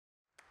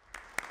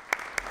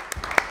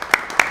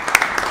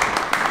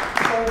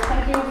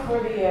for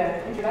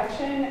the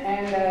introduction,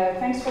 and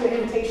thanks for the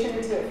invitation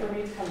for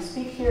me to come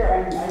speak here.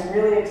 I'm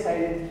really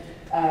excited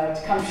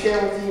to come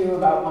share with you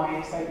about my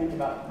excitement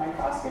about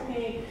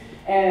microscopy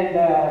and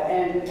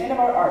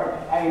about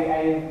art.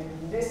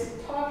 This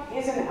talk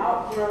is an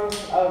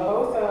outgrowth of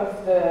both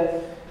of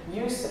the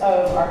use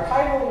of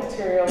archival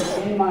materials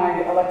in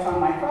my electron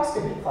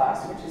microscopy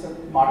class, which is a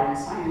modern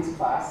science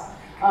class.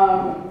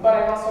 But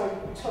I also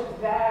took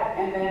that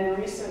and then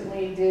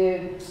recently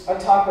did a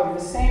talk of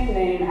the same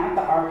name at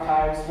the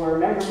archives where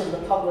members of the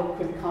public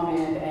could come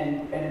in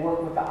and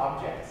work with the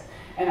objects.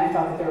 And I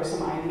thought that there were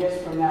some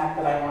ideas from that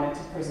that I wanted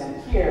to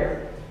present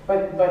here.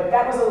 But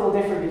that was a little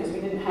different because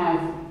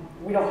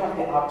we don't have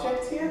the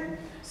objects here.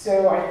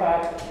 So I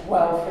thought,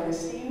 well, for the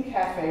STEAM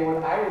Cafe,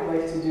 what I would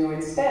like to do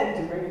instead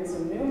to bring in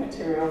some new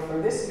material for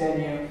this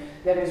venue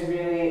that is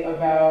really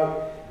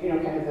about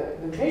kind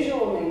of the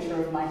visual nature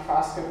of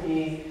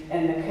microscopy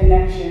and the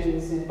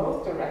connections in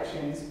both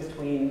directions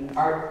between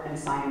art and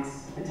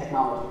science and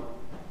technology.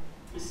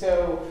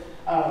 So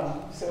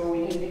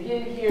we can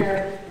begin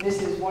here.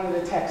 This is one of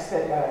the texts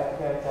that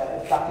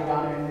Dr.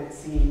 Donovan had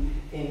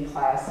seen in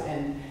class,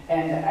 and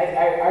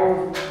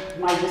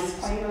my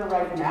disclaimer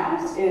right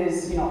now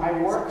is, I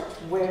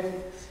worked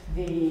with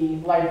the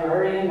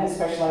librarian that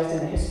specialized in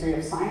the history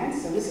of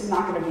science, so this is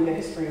not going to be the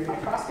history of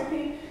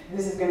microscopy.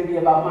 This is going to be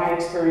about my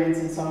experience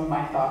and some of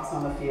my thoughts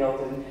on the field,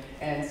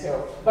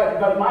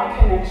 but my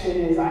connection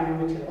is I'm a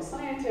material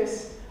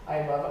scientist.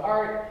 I love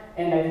art,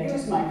 and I've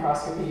used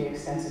microscopy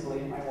extensively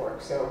in my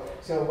work. So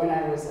when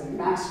I was a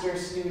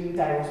master's student,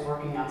 I was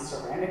working on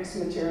ceramics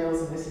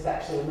materials, and this is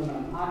actually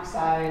aluminum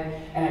oxide,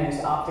 and I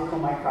used optical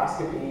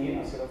microscopy,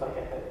 sort of like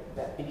at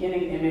that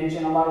beginning image,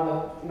 and a lot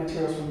of the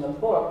materials from the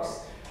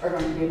books are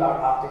going to be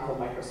about optical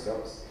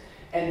microscopes.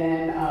 And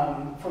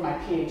then for my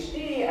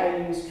PhD,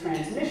 I used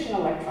transmission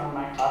electron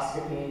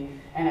microscopy,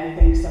 and I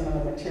think some of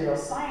the material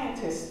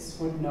scientists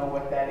would know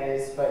what that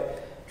is,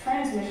 but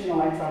transmission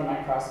electron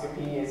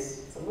microscopy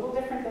is a little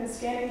different than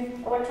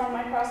scanning electron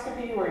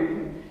microscopy, where you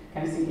can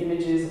kind of see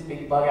images of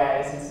big bug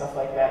eyes and stuff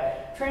like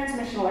that.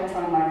 Transmission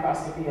electron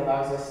microscopy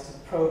allows us to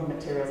probe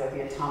materials at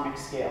the atomic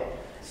scale.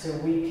 So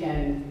we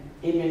can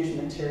image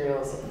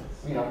materials,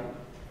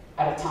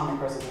 at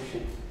atomic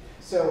resolution.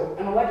 So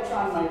an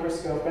electron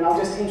microscope, and I'll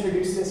just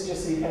introduce this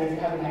just so you kind of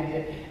have an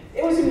idea.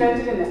 It was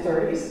invented in the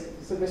 30s,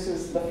 so this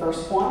is the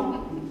first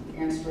one.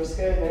 Ernst Ruska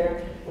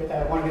there with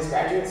one of his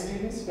graduate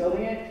students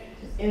building it.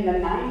 In the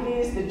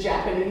 90s, the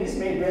Japanese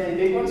made really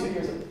big ones, so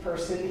here's a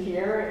person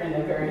here and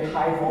a very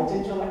high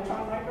voltage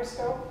electron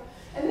microscope.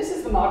 And this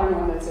is the modern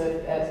one that's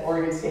at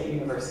Oregon State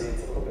University.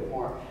 It's a little bit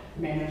more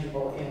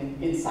manageable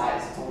in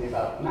size. It's only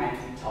about 9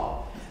 feet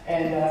tall.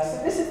 And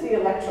so this is the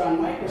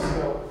electron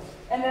microscope.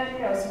 And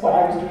then, so what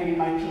I was doing in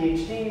my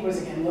PhD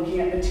was, again, looking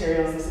at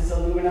materials. This is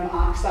aluminum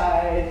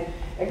oxide.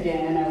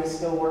 Again, I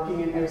was working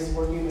in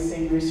the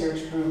same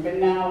research group, and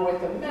now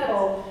with the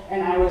metal,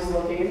 and I was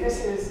looking, and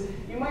this is,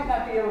 you might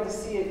not be able to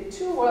see it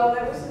too well,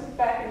 that was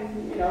back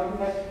in,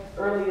 the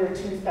earlier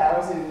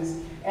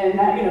 2000s, and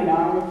now,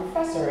 now I'm a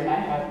professor, and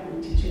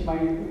I'm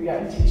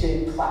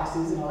teaching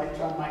classes in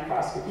electron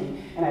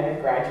microscopy, and I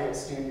have graduate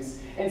students.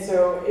 And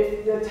so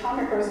if the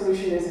atomic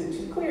resolution isn't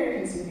too clear, you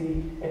can see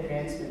the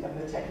advancement of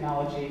the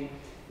technology.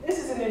 This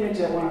is an image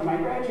that one of my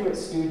graduate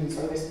students,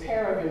 or this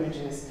pair of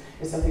images,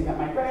 is something that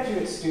my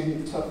graduate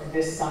student took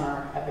this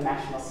summer at the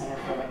National Center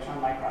for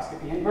Electron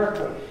Microscopy in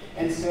Berkeley.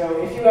 And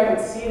so if you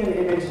haven't seen an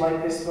image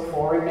like this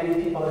before, and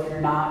many people, if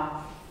you're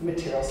not a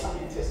material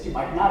scientist, you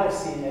might not have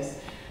seen this,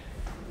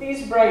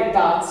 these bright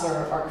dots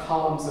are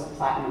columns of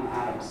platinum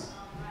atoms.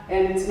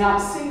 And it's not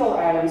single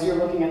atoms, you're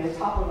looking at the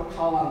top of a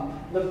column.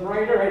 The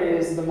brighter it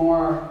is, the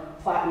more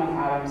platinum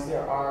atoms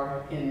there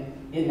are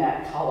in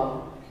that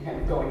column, kind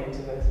of going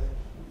into the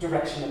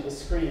direction of the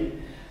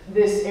screen.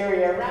 This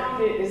area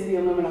around it is the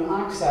aluminum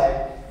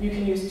oxide. You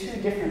can use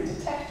two different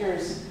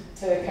detectors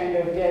to kind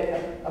of get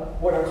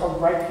what are called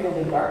bright field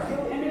and dark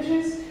field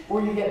images,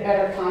 where you get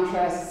better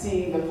contrast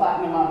seeing the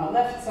platinum on the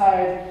left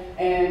side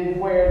and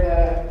where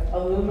the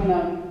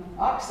aluminum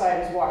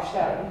oxide is washed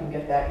out. You can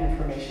get that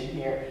information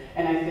here.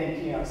 And I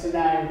think, so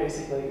now you're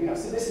basically,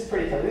 so this is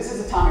pretty clear. This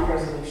is atomic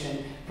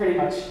resolution, pretty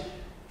much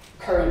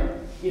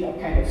current,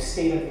 kind of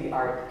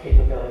state-of-the-art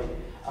capability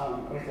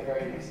with a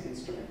very nice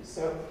instrument.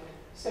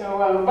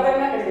 But I'm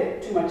not going to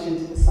get too much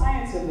into the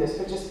science of this,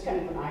 but just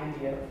kind of an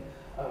idea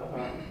of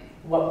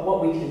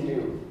what we can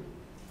do.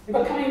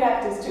 But coming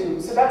back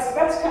to so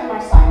that's kind of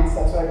my science.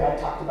 That's why I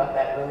talked about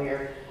that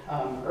earlier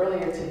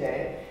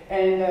today.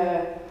 And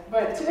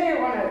but today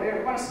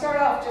I want to start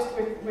off just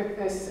with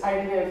this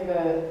idea of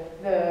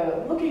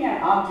the looking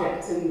at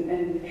objects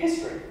and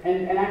history,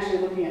 and actually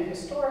looking at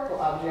historical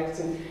objects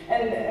and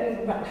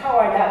how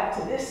I got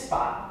to this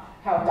spot.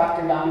 How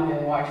Dr.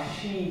 Donovan, why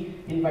she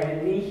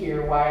invited me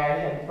here, why I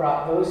had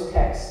brought those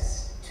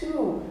texts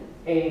to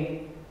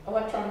a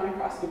electron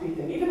microscopy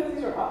thing. Even though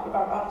these are about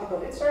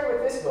optical, it started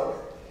with this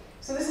book.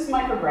 So this is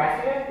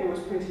Micrographia. It was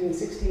printed in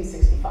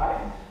 1665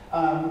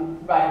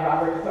 by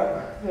Robert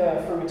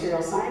Hooke for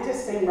material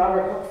scientists, same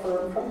Robert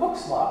Hooke from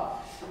Hooke's Law.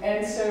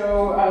 And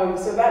so,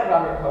 so that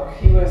Robert Hooke,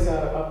 he was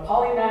a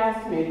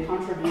polymath, made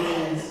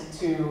contributions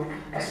to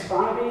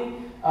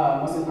astronomy,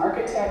 was an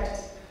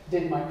architect,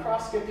 did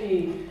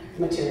microscopy,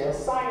 material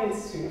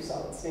science,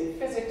 solid state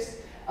physics,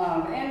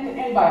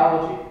 and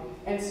biology.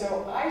 And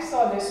so I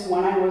saw this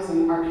when I was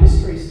an art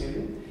history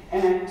student,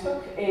 and I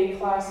took a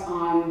class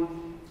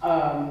on,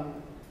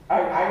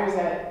 I was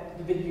at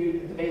the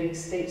big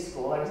state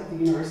school. I was at the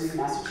University of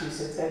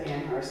Massachusetts at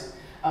Amherst.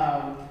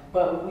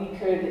 But we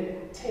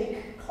could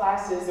take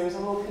classes, there was a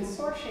little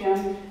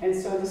consortium, and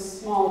so the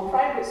small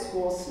private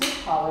school,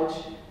 Smith College,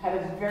 had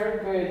a very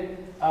good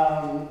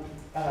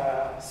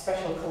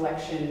special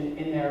collection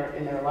in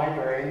their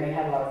library, and they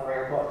had a lot of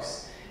rare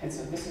books. And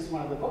so this is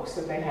one of the books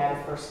that they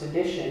had, first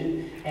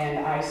edition, and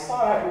I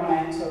saw it when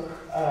I took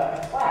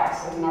a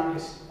class as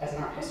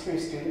an art history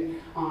student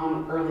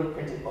on early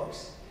printed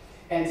books.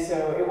 And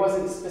so it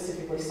wasn't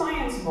specifically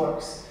science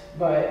books,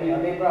 but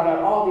they brought out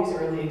all these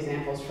early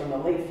examples from the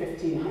late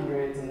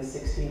 1500s and the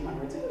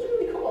 1600s. It was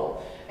really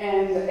cool.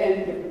 And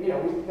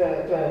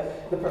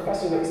the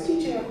professor that was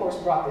teaching the course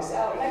brought this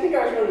out, and I think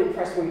I was really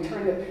impressed when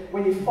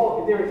you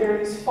fold, there are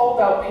these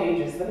fold-out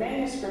pages. The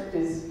manuscript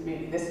is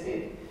maybe this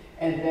big,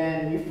 and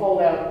then you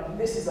fold out,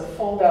 this is a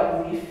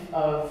fold-out leaf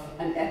of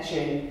an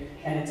etching,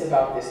 and it's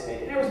about this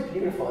big. And it was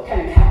beautiful. It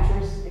kind of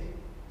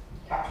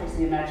captures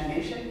the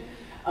imagination.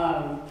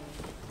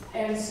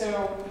 And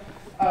so,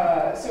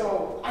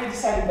 so I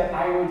decided that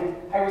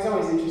I was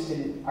always interested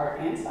in art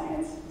and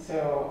science.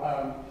 So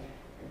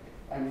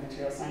I'm a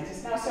material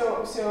scientist now.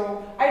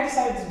 So I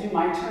decided to do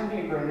my term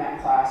paper in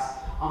that class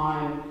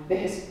on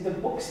the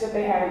books that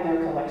they had in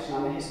their collection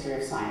on the history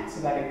of science.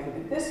 So that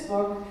included this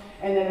book,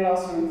 and then it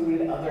also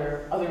included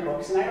other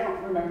books. And I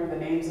don't remember the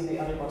names of the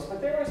other books,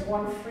 but there was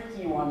one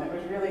freaky one that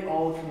was really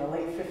old from the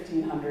late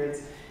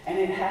 1500s, and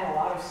it had a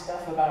lot of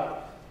stuff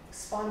about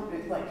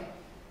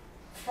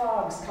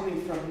frogs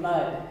coming from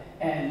mud,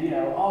 and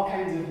all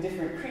kinds of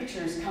different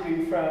creatures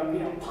coming from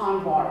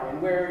pond water,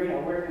 and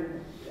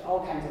where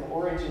all kinds of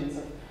origins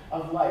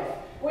of life,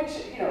 which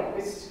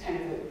is kind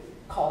of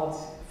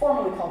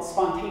formally called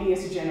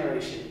spontaneous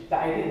generation. The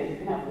idea that you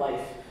can have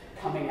life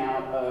coming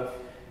out of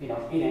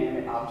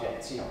inanimate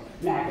objects,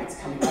 maggots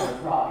coming out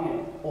of raw,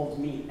 old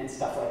meat and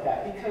stuff like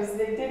that, because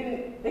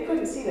they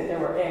couldn't see that there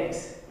were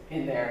eggs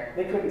in there.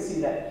 They couldn't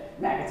see that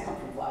maggots come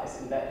from flies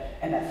and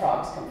that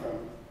frogs come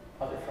from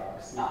other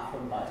frogs, not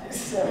from mud.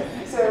 So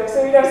this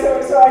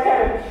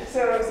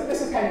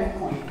is kind of the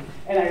point.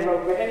 And I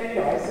wrote, I don't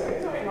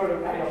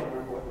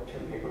remember what the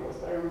term paper was,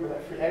 but I remember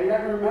that. I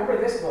remember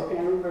this book, and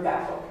I remember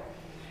that book.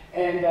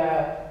 And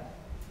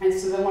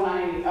so then when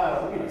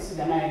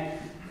I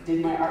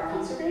did my art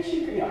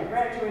conservation career. I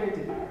graduated,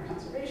 did my art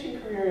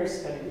conservation career,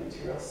 studied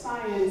material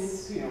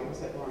science,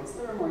 was at Lawrence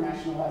Livermore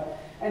National Lab,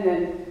 and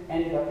then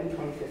ended up in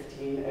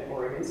 2015 at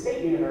Oregon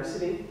State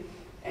University.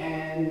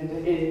 And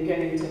in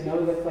getting to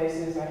know the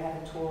places, I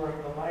had a tour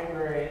of the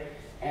library,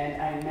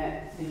 and I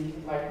met the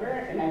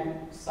librarian, and I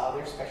saw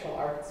their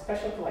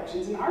special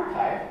collections and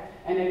archive,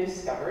 and I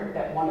discovered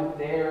that one of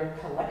their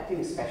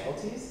collecting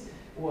specialties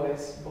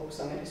was books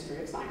on the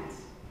history of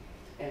science.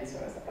 And so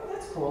I was like, oh,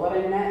 that's cool.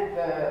 And I met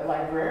the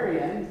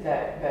librarian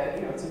that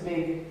it's a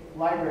big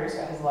library, so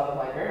it has a lot of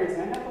librarians.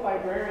 And I met the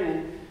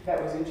librarian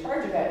that was in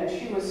charge of that, and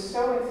she was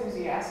so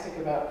enthusiastic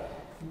about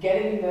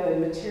getting the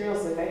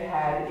materials that they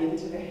had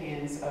into the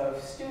hands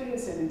of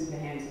students and into the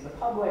hands of the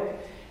public.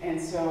 And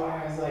so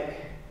I was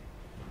like,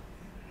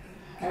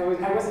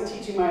 I wasn't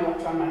teaching my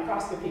electron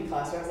microscopy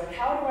class, so I was like,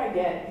 how do I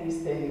get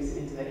these things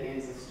into the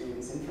hands of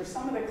students? And for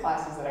some of the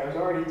classes that I was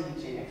already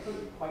teaching, I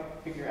couldn't quite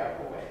figure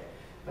out a way.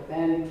 But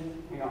then,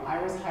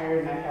 I was hired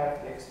and I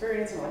have the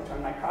experience in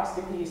electron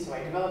microscopy, so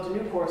I developed a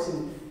new course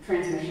in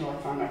transmission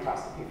electron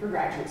microscopy for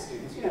graduate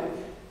students,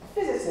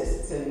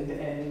 physicists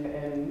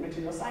and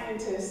material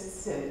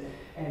scientists and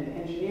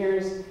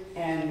engineers.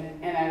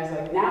 And I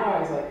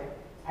was like,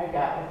 I've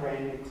got a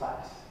brand new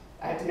class.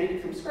 I had to make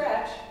it from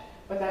scratch,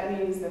 but that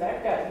means that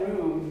I've got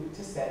room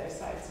to set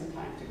aside some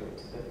time to go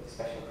to the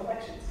special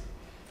collections.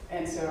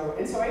 And so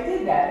I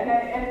did that,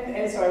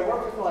 and so I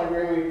worked with the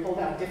librarian. We pulled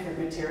out different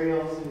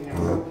materials,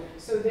 and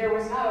so there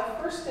was not a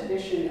first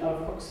edition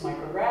of Hooke's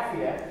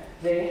Micrographia.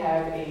 They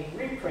have a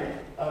reprint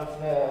of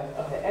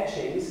the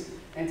etchings,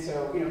 and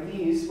so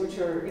these, which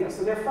are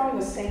so they're from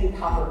the same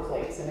copper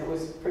plates, and it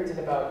was printed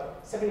about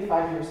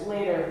 75 years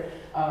later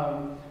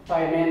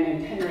by a man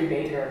named Henry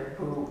Baker,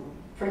 who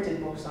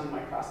printed books on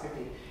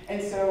microscopy.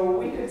 And so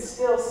we could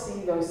still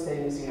see those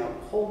things,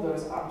 hold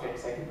those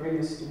objects. I could bring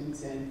the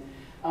students in.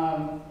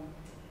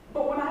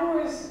 But when I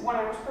was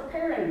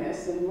preparing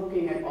this and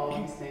looking at all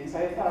these things,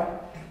 I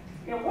thought,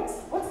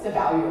 what's the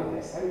value of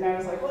this? I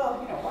was like, well,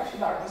 why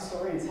should art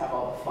historians have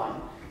all the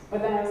fun?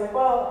 But then I was like,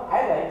 well,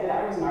 I liked it.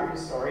 I was an art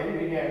historian.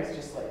 Maybe I was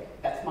just like,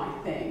 that's my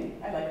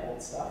thing. I like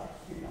old stuff.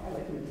 I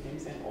like new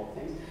things and old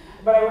things.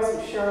 But I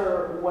wasn't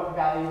sure what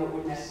value it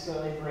would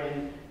necessarily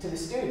bring to the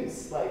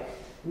students. Like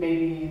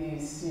maybe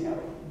these,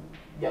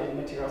 young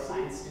material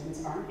science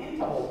students aren't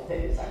into old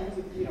things. I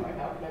wasn't,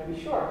 how could I be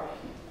sure?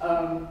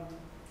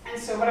 And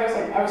so, but I was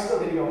like, I was still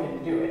going to go ahead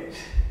and do it.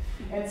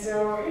 And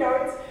so, you know,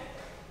 it's,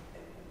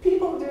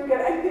 people do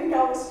get, I think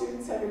all the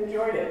students have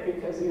enjoyed it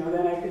because, you know,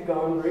 then I could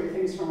go and bring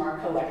things from our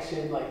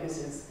collection, like this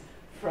is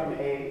from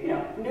a, you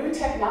know, new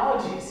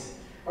technologies,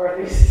 or at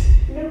least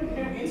new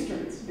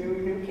instruments,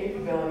 new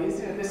capabilities.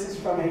 You know, this is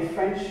from a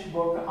French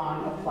book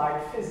on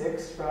applied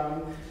physics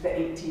from the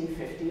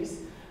 1850s.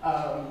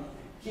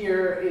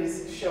 Here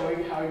is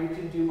showing how you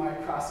can do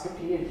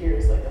microscopy, and here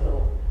is like a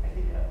little, I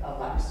think a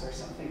lens or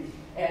something.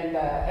 And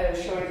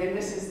showing, and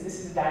this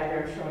is a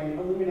diagram showing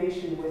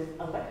illumination with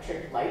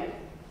electric light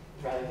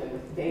rather than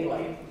with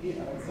daylight, you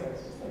know, so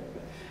it's just like,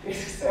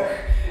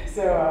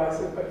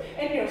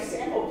 and you know,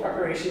 sample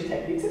preparation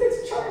techniques, and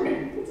it's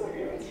charming. It's like,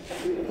 you know, it's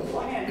charming. The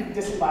one hand,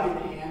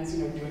 disembodied hands,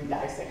 you know, doing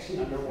dissection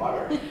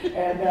underwater,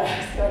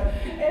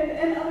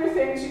 and other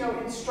things, you know,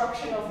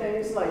 instructional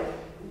things like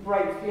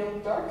bright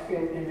field, dark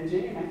field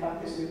imaging, and I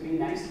thought this would be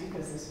nice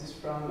because this is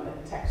from a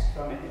text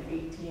from, I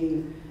think,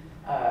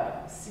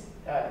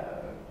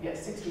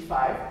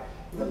 1865,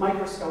 the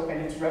microscope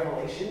and its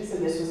revelations,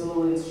 and this was a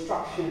little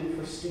instruction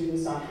for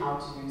students on how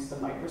to use the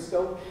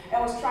microscope,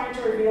 and was trying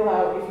to reveal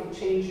how if you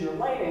change your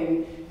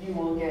lighting, you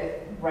will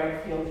get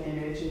bright field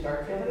image and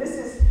dark field. And this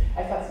is,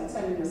 I thought, since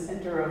I'm in the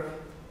center of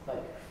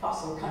like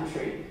fossil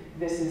country,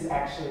 this is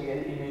actually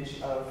an image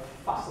of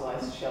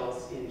fossilized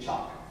shells in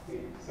chalk. You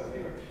know, so they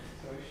were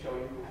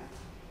showing that.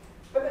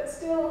 But that's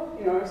still,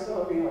 you know, I was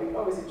still being like,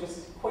 oh, is it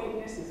just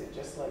quaintness? Is it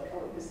just like,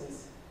 oh, this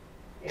is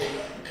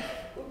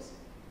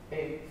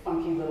a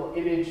funky little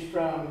image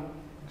from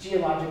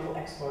geological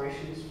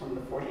explorations from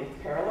the 40th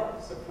parallel,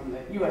 so from the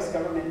US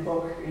government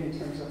book in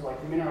terms of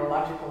like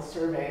mineralogical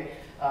survey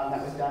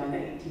that was done in the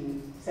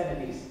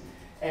 1870s.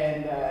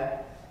 And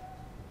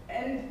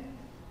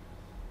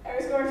I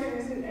was going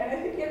through these, and I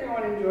think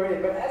everyone enjoyed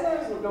it, but as I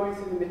was going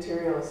through the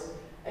materials,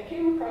 I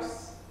came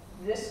across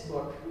this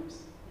book,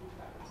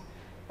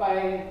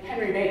 by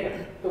Henry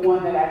Baker, the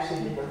one that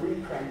actually did the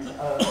reprint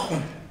of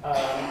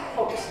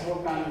Hope's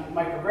book on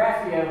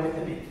micrographia with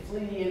the big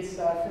flea and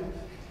stuff.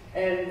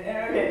 And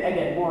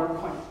again, more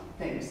quaint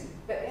things.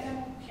 The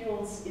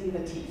animalcules in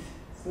the teeth.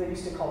 So they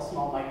used to call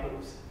small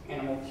microbes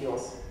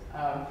animalcules.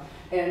 And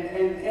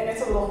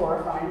it's a little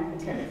horrifying.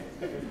 It's kind of,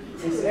 I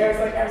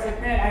was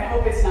like, man, I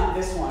hope it's not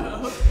this one.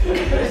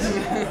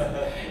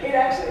 It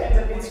actually ends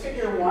up, it's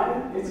figure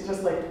 1. It's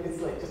just like,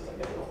 just like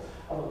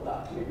a little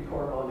dot, maybe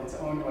horrible in its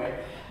own way.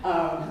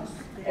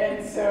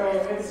 And so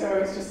it's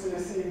just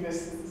seeing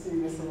this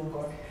little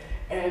book.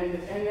 And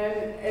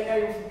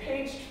I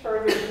paged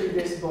further through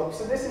this book.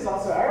 So this is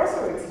also,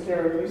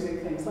 they're using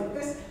things like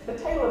this. The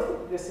title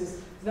of this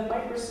is The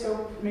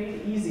Microscope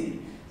Made Easy.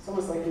 It's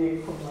almost like the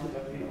equivalent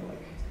of, you know,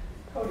 like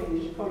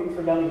coding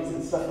for dummies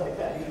and stuff like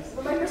that. You know? So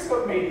The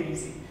Microscope Made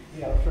Easy,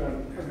 you know,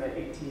 from the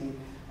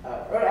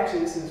or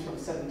actually this is from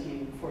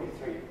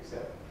 1743. So,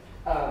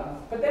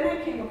 but then I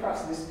came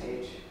across this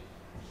page,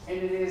 and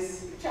it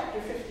is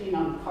chapter 15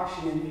 on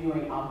caution in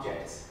viewing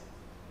objects.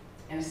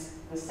 And it's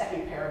the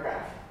second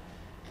paragraph.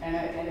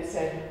 And it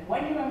said,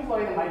 when you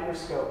employ the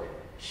microscope,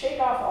 shake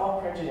off all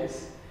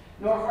prejudice,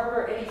 nor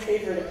harbor any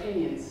favored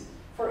opinions.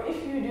 For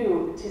if you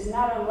do, 'tis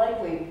not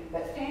unlikely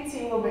that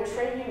fancy will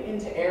betray you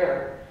into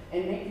error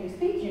and make you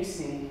think you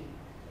see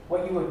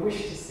what you would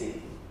wish to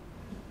see.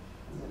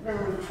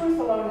 Remember, the truth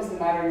alone is the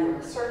matter you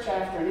will search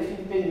after, and if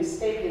you've been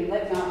mistaken,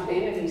 let not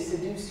vanity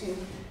seduce you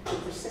to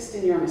persist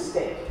in your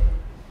mistake.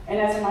 And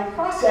as in my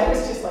process, I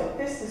was just like,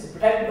 this is,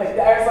 like, I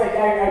was like,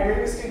 I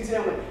bring the students in,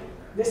 I'm like,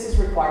 this is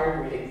required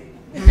reading.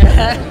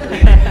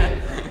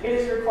 It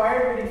is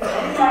required reading for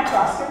any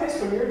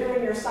microscopist when you're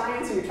doing your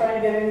science and you're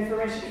trying to get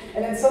information,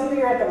 and then suddenly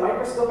you're at the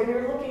microscope and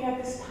you're looking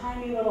at this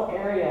tiny little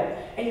area,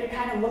 and you're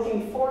kind of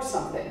looking for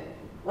something.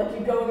 Like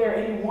you go there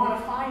and you want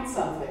to find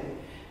something.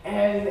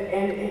 And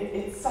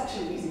it's such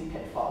an easy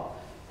pitfall.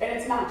 And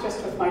it's not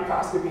just with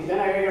microscopy. Then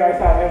I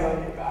thought, I was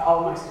like,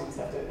 all my students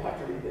have to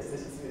read this.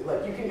 This is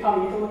like, you can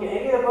come, you can look at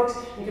any of the books,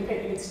 you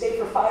can stay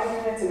for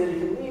 5 minutes, and then you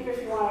can leave if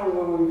you want, or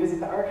when we visit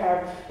the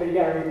archive, but you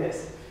gotta read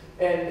this.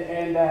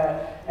 And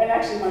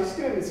actually my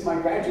students, my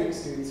graduate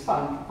students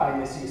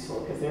find this useful,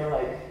 because they're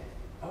like,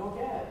 oh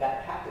yeah,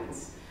 that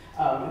happens.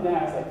 And then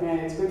I was like, man,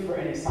 it's good for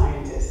any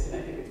scientist,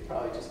 and I think it's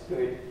probably just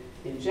good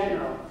in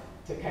general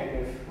to kind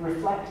of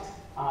reflect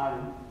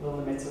on the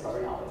limits of our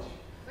knowledge.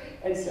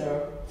 And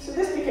so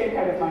this became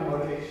kind of my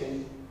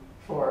motivation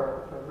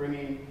for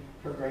bringing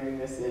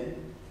this in.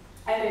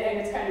 And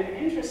it's kind of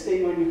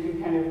interesting when you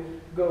can kind of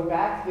go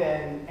back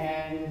then,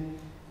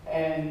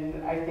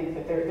 and I think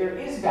that there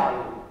is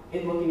value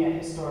in looking at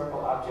historical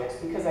objects,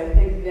 because I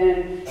think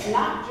then,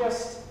 not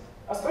just,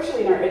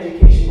 especially in our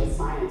education with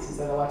science, is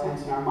that a lot of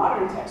times in our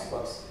modern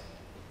textbooks,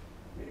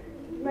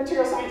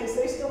 material scientists,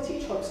 they still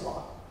teach Hooke's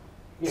law.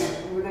 You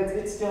know,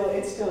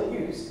 it's still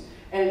used.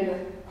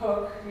 And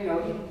Hooke, you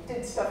know, he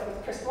did stuff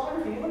with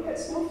crystallography. He looked at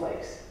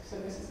snowflakes. So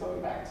this is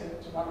going back to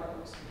Robert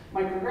Hooke's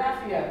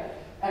micrographia.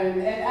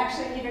 And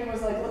actually even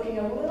was like looking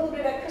a little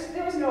bit at crystal.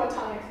 There was no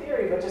atomic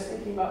theory, but just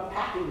thinking about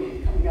packing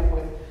it, coming up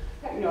with,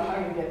 you know, how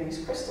do you get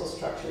these crystal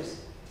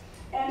structures.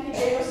 And he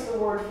gave us the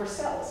word for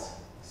cells.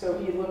 So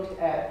he looked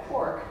at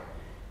pork,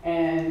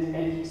 and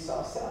he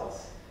saw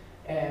cells,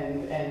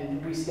 and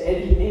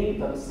he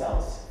named them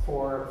cells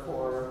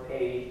for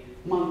a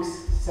monk's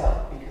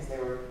cell because they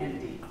were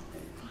empty.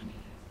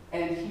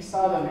 And he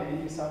saw them,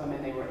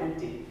 and they were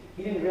empty.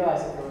 He didn't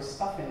realize that there was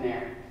stuff in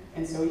there,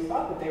 and so he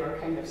thought that they were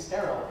kind of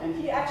sterile. And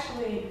he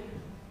actually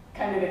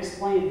kind of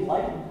explained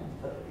life.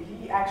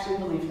 He actually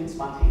believed in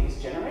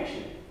spontaneous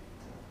generation.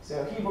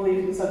 So he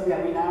believed in something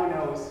that we now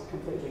know is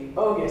completely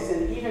bogus.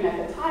 And even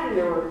at the time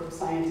there were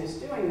scientists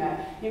doing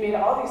that. He made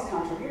all these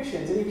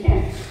contributions, and you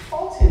can't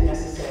fault him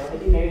necessarily.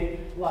 He made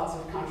lots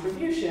of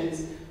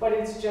contributions, but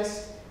it's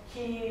just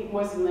he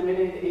was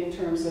limited in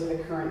terms of the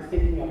current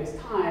thinking of his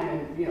time,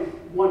 and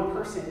one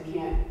person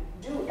can't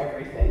do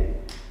everything.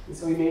 And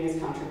so he made his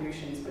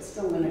contributions, but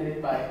still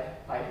limited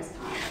by his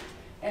time.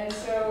 And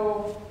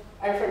so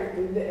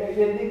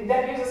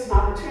that gives us an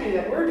opportunity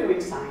that we're doing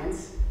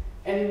science,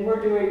 and when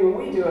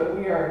we do it,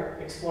 we are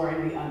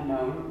exploring the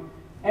unknown.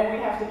 And we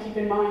have to keep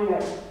in mind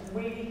that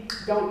we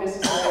don't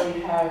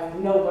necessarily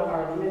know what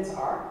our limits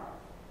are.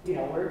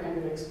 We're kind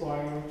of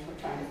exploring, we're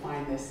trying to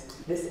find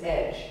this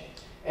edge.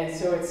 And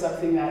so it's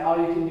something that all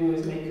you can do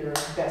is make your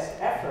best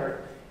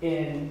effort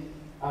in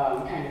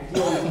kind of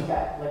dealing with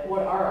that. Like,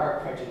 what are our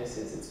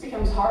prejudices? It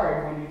becomes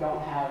hard when you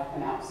don't have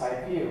an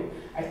outside view.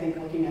 I think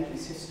looking at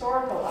these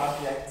historical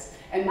objects,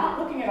 and not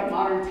looking at a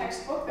modern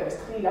textbook that has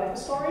cleaned up the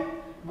story,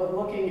 but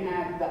looking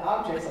at the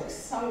objects, like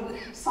some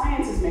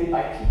science is made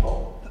by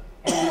people,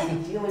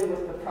 and dealing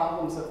with the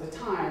problems of the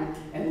time,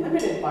 and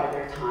limited by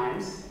their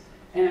times.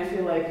 And I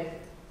feel like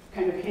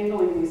kind of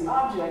handling these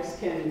objects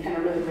can kind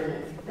of really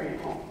bring it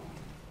home.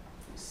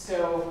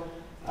 So,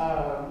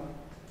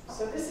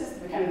 so this is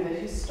the kind of the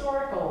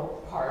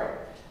historical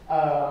part,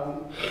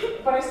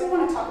 but I still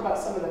want to talk about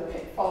some of the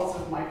pitfalls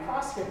of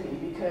microscopy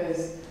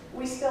because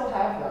we still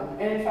have them,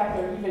 and in fact,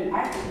 I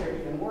think they're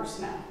even worse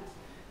now,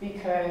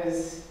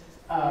 because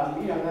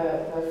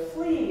the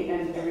flea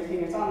and everything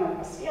is on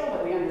a scale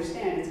that we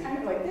understand. It's kind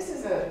of like this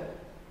is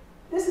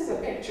a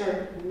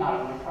picture, not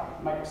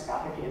a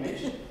microscopic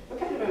image, but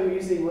kind of an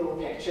amusing little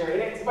picture,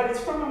 but it's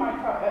from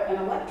an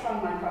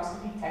electron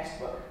microscopy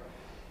textbook.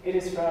 It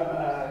is from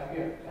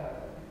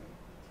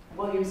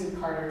Williams and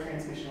Carter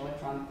Transmission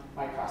Electron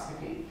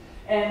Microscopy.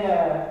 And,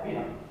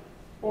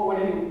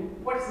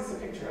 what is this a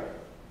picture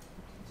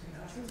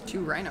of?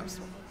 Two rhinos.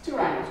 Two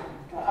rhinos,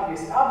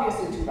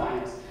 obviously two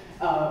rhinos.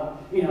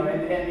 And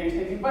you're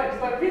thinking,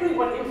 but really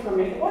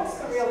what's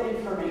the real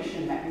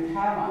information that you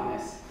have on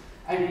this?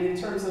 I mean, in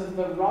terms of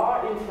the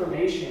raw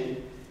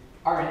information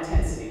are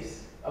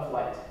intensities of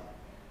light.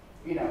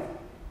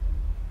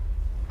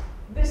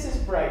 This is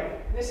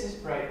bright, this is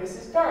bright, this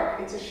is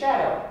dark, it's a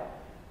shadow.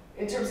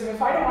 In terms of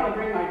if I don't want to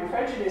bring my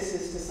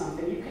prejudices to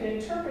something, you can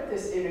interpret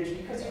this image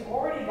because you've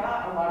already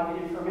got a lot of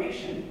the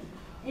information.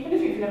 Even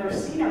if you've never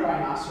seen a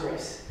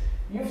rhinoceros,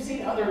 you've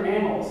seen other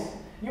mammals.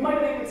 You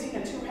might have even seen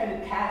a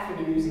two-headed calf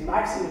in a museum.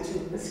 I've seen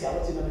the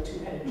skeleton of a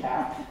two-headed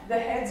calf. The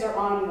heads are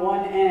on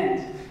one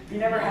end. You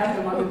never have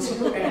them on the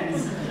two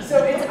ends.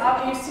 So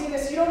you see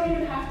this, you don't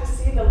even have to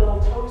see the little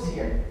toes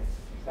here.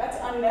 That's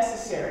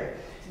unnecessary.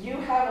 You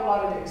have a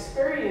lot of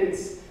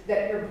experience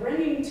that you're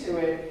bringing to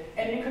it,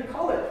 and you could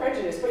call it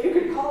prejudice, but you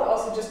could call it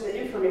also just the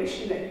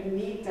information that you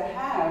need to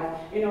have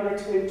in order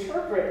to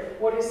interpret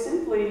what is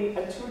simply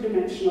a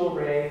two-dimensional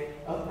ray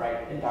of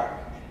bright and dark.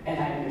 And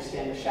I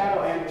understand the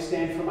shadow. I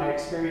understand from my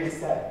experience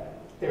that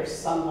there's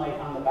sunlight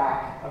on the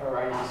back of a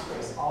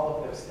rhinoceros, all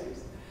of those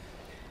things.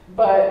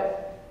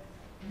 But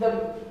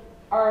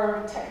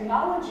our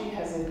technology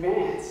has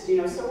advanced,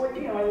 so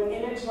an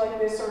image like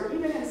this, or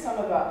even in some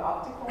of the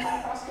optical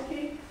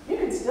microscopy, you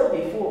can still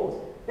be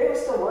fooled. They were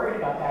still worried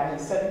about that in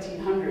the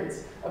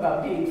 1700s,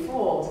 about being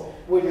fooled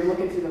when you're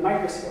looking through the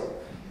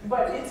microscope.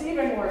 But it's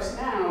even worse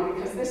now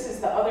because this is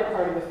the other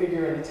part of the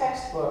figure in the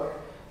textbook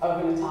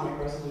of an atomic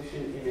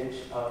resolution image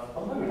of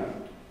aluminum.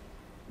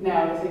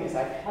 Now, the thing is,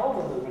 I've held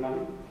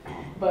aluminum,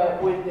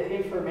 but when the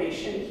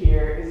information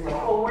here is like,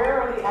 well,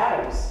 where are the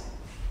atoms?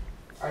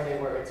 Are they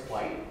where it's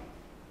white?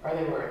 Are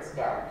they where it's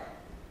dark?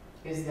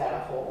 Is that a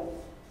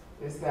hole?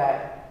 Is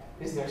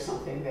there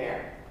something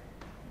there?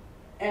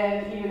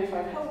 And even if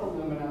I've held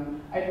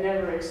aluminum, I've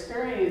never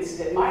experienced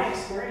it. My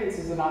experience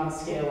isn't on the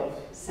scale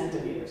of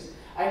centimeters.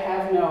 I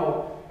have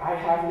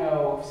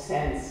no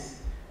sense,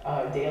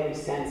 daily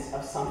sense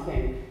of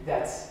something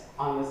that's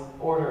on the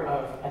order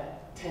of a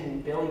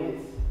 10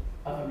 billionth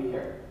of a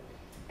meter.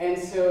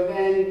 And so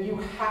then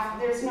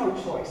there's no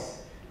choice.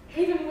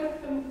 Even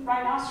with the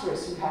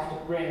rhinoceros, you have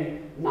to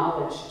bring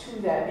knowledge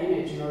to that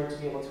image in order to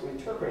be able to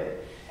interpret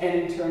it. And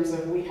in terms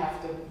of we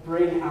have to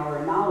bring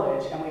our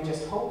knowledge, and we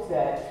just hope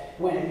that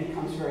when it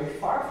becomes very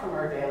far from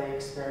our daily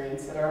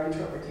experience, that our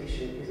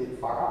interpretation isn't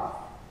far off.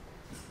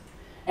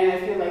 And I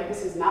feel like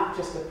this is not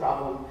just a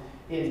problem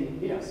in,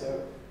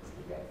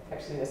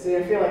 actually this,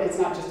 and I feel like it's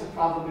not just a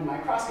problem in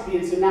microscopy,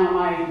 and so now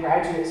my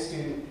graduate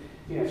student,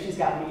 she's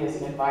got me as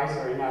an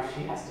advisor, and now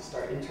she has to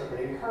start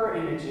interpreting her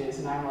images,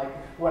 and I'm like,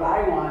 what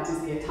I want is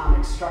the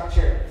atomic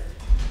structure.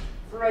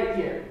 right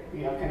here,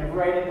 kind of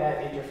right at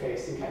that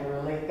interface, and kind of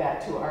relate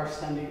that to our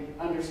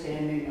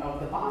understanding of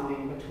the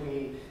bonding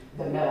between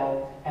the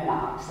metal and the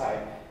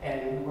oxide.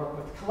 And we work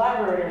with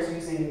collaborators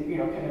using,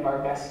 kind of our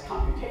best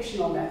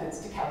computational methods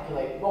to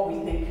calculate what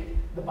we think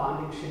the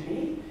bonding should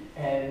be.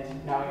 And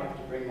now we have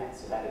to bring that.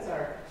 So that is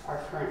our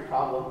current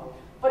problem.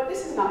 But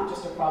this is not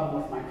just a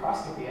problem with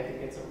microscopy. I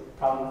think it's a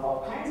problem with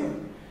all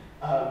kinds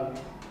of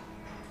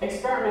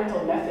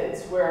experimental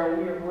methods where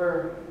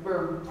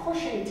we're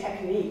pushing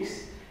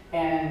techniques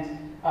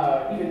and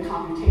even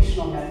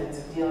computational methods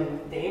of dealing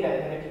with data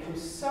that it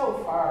becomes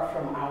so far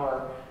from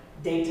our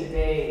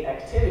day-to-day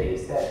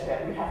activities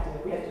that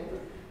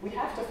we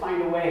have to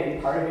find a way.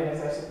 And part of it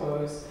is, I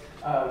suppose,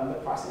 the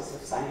process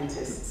of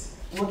scientists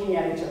looking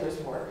at each other's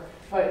work.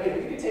 But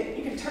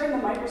you can turn the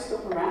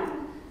microscope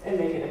around and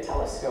make it a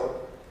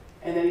telescope.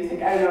 And then you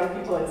think, I don't know if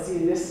people had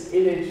seen this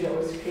image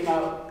that came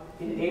out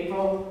in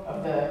April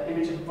of the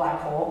image of a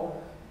black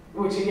hole,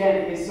 which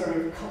again is sort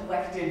of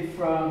collected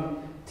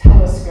from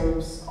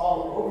telescopes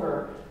all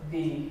over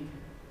the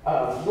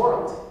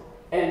world.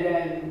 And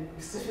then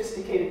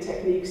sophisticated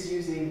techniques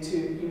used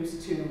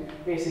to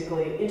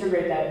basically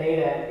integrate that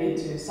data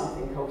into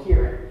something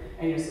coherent.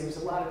 And so there's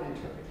a lot of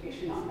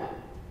interpretation on that.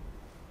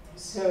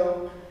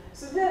 So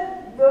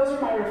those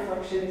are my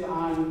reflections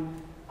on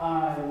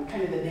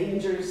kind of the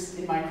dangers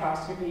in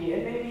microscopy,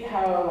 and maybe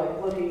how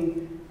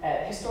looking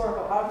at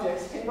historical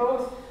objects can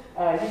both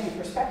give you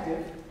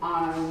perspective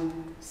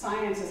on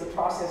science as a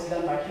process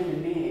done by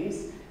human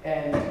beings,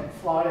 and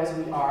flawed as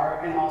we are,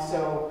 and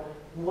also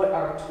what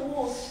our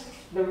tools,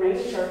 the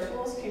range our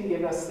tools can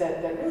give us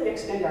that really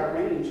extend our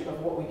range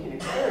of what we can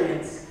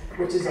experience,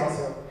 which is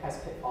also has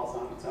pitfalls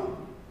on its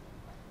own.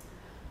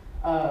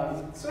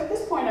 So at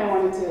this point, I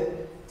wanted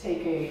to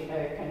take a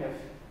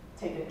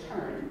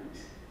turn.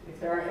 If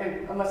there are,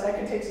 unless I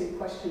can take some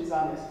questions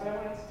on this, but I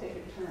wanted to take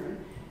a turn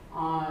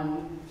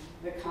on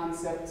the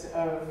concept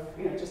of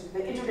just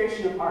the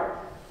integration of art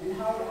and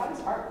how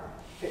does art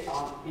fit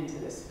on into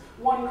this.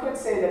 One could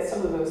say that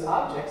some of those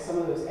objects, some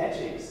of those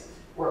etchings,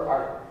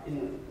 were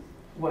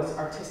was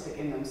artistic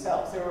in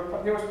themselves.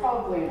 There was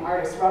probably an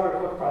artist. Robert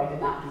Hooke probably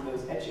did not do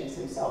those etchings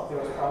himself. There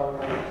was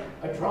probably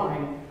a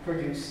drawing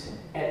produced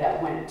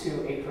that went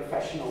to a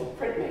professional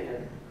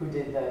printmaker who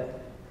did that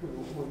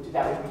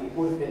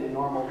would have been a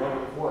normal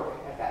mode of work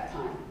at that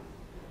time.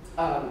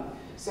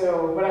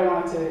 But I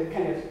wanted to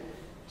kind of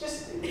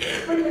just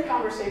bring the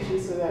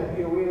conversation so that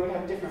we would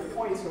have different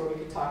points where we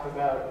could talk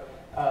about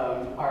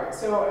art.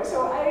 So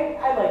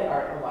I like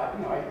art a lot.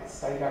 I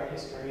studied art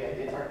history. I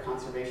did art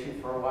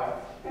conservation for a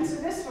while, and so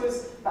this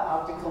was the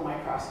optical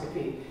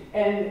microscopy.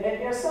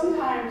 And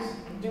sometimes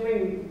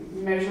doing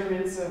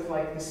measurements of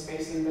the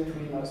spacing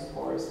between those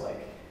pores,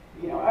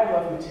 I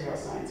love material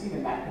science.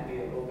 Even that could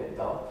be a little bit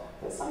dull.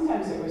 But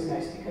sometimes it was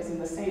nice because in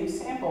the same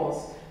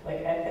samples,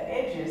 at the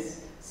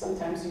edges,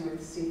 sometimes you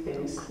would see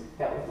things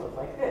that would look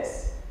like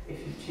this if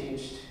you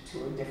changed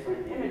to a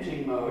different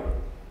imaging mode,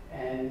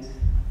 and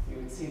you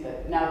would see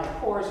that now the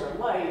pores are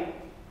light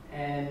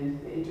and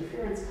the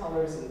interference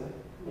colors and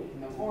making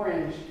them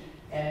orange,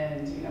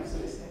 and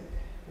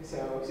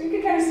so you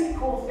can kind of see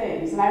cool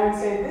things. And I would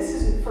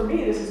say for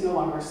me this is no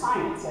longer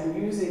science. I'm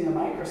using the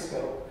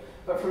microscope.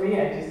 But for me,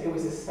 it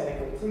was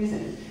aesthetically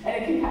pleasing,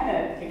 and it kind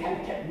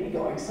of kept me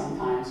going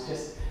sometimes.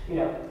 Just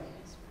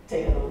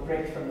take a little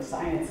break from the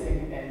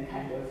sciencing and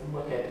kind of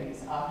look at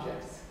these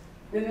objects.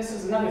 Then this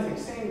is another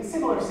thing.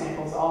 Similar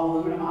samples, all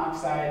aluminum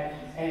oxide,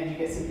 and you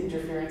get some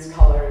interference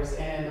colors,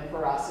 and the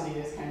porosity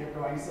is kind of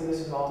growing. So this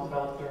was all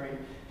developed during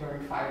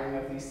firing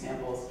of these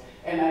samples.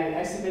 And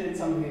I submitted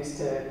some of these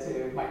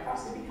to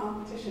microscopy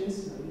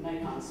competitions, the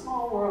Nikon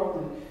Small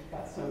World, and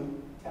got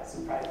some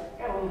prize.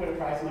 Got a little bit of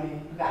prize money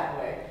that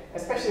way,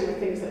 especially with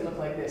things that look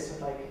like this.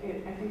 With I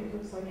think it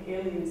looks like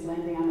aliens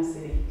landing on a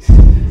city. So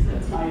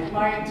that's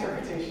my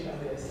interpretation of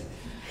this,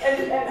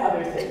 and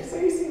other things. So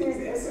you see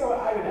these. So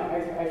I don't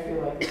know. I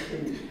feel like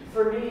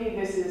for me,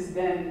 this is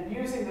then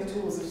using the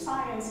tools of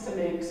science to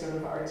make sort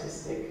of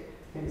artistic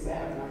things that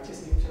have an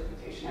artistic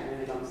interpretation. I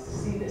really don't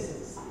see this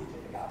as a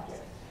scientific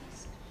object.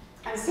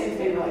 And same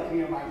thing,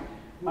 my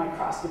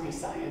microscopy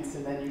science,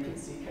 and then you can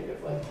see kind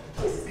of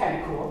this is kind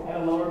of cool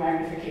at a lower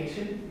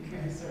magnification. You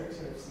can sort of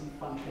see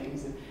fun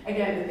things. And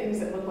again, the things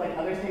that look like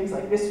other things,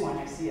 like this one,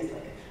 I see as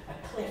like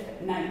a cliff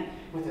at night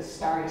with a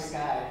starry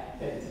sky.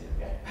 And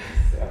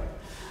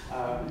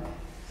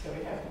so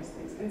we have these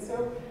things. And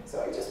so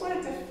I just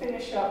wanted to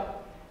finish up.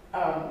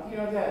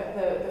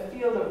 The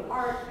field of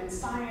art and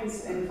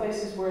science and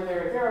places where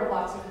there are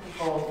lots of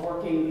people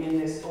working in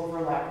this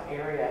overlapped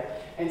area.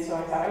 And so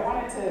I thought I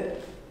wanted to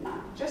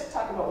not just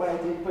talk about what I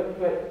did,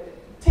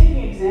 but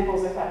taking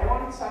examples, I thought I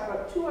wanted to talk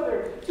about two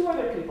other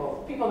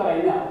people that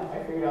I know.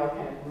 I figured I'll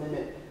kind of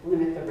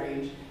limit the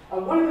range.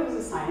 One of them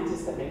is a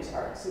scientist that makes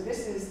art. So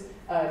this is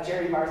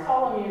Jerry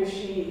Bartholomew.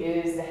 She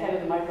is the head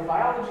of the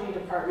microbiology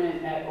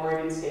department at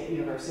Oregon State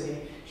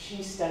University.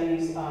 She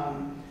studies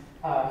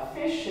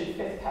fish and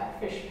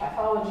fish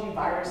pathology,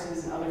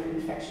 viruses, and other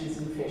infections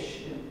in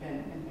fish and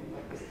things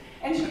like this.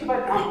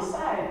 But on the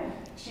side,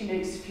 she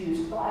makes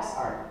fused glass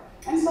art.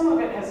 And some of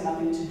it has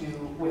nothing to do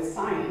with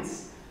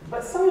science,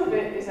 but some of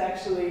it is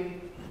actually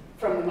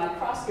from the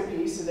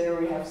microscopy. So there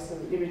we have some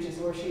images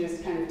where she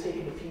has kind of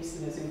taken a piece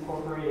and has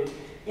incorporated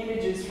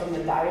images from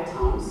the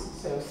diatoms,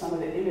 so some of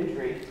the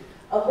imagery.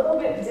 A little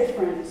bit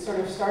different, sort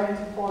of starting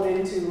to pull it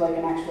into like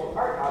an actual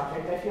art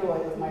object. I feel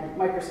like with my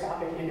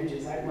microscopic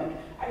images,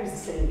 I use the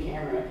same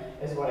camera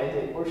as what I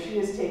did, where she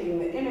is taking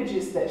the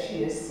images that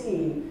she has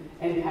seen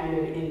and kind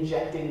of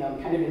injecting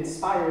them, kind of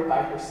inspired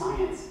by her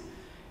science.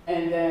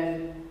 And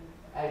then,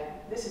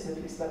 this is the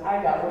piece that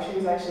I got, where she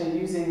was actually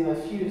using the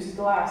fused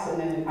glass and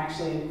then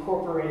actually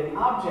incorporating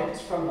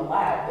objects from the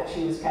lab that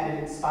she was kind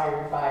of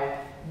inspired by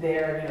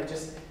their,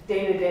 just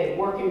day-to-day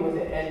working with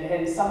it.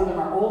 And some of them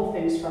are old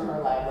things from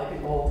her lab, like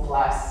an old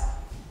glass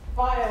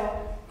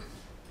vial.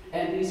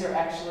 And these are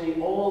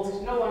actually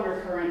old, no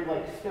longer current,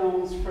 like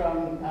films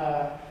from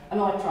an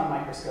electron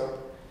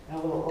microscope, and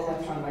a little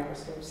electron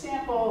microscope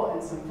sample,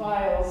 and some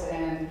vials,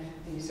 and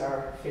these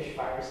are fish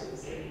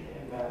viruses.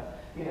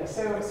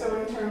 So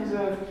in terms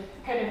of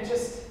kind of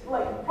just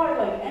like,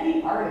 probably like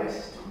any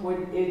artist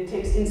it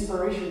takes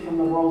inspiration from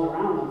the world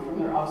around them, from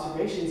their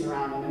observations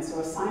around them. And so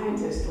a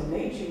scientist, when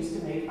they choose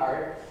to make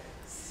art,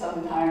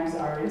 sometimes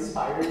are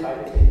inspired by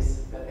the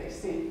things that they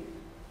see.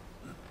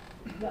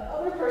 The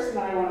other person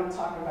that I want to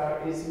talk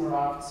about is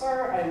Merav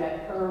Tsar. I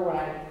met her when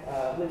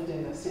I lived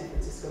in the San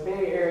Francisco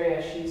Bay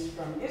Area. She's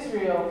from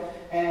Israel,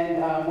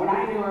 and when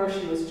I knew her,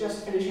 she was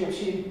just finishing up.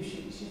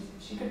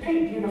 She could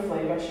paint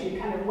beautifully, but she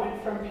kind of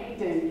went from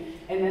painting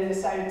and then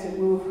decided to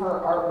move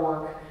her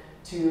artwork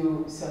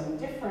to some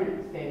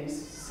different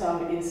things,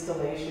 some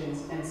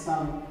installations and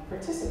some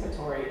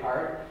participatory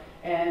art.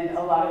 And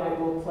a lot of it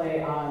will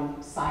play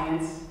on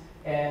science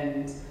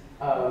and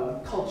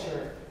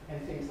culture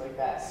and things like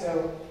that.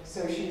 So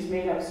she's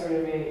made up sort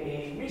of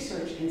a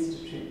research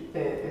institute,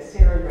 the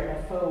Sarah Gray,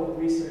 a faux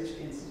research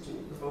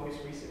institute, the bogus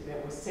research,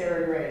 that was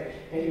Sarah Gray.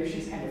 And here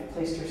she's kind of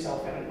placed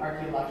herself at an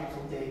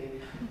archaeological dig.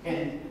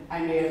 And I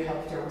may have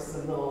helped her with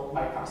some little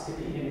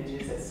microscopy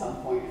images at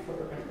some point for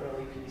an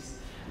early piece.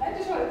 And I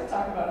just wanted to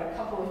talk about a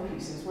couple of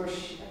pieces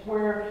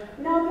where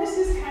now this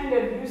is kind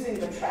of using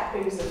the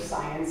trappings of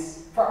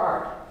science for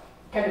art.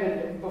 Kind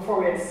of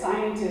before we had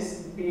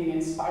scientists being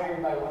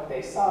inspired by what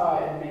they saw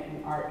and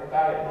making art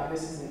about it. Now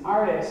this is an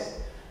artist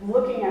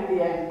looking at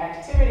the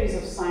activities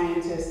of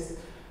scientists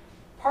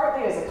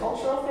partly as a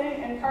cultural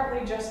thing and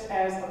partly just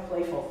as a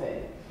playful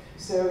thing.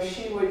 So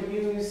she would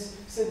use,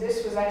 so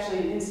this was actually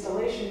an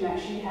installation that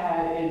she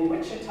had in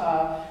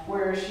Wichita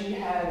where she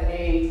had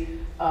a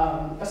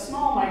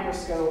small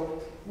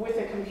microscope with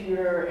a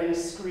computer and a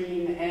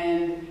screen,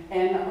 and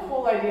the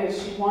whole idea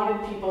is she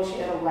wanted people, she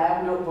had a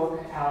lab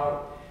notebook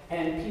out,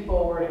 and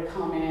people were to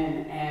come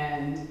in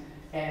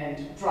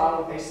and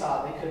draw what they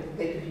saw.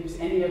 They could use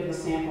any of the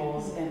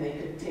samples and they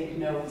could take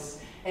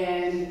notes.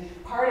 And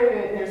part of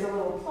it, there's a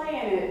little play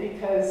in it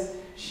because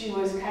she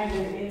was kind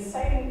of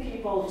inciting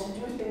people to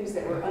do things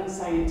that were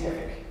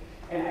unscientific.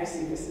 And I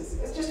see this as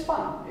it's just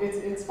fun.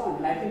 It's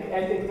fun. And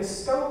I think the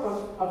scope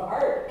of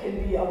art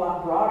can be a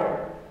lot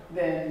broader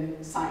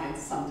than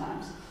science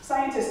sometimes.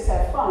 Scientists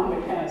have fun,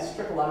 but kind of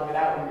strip a lot of it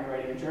out when you're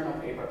writing a journal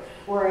paper.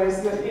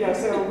 Whereas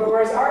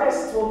whereas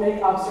artists will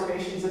make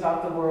observations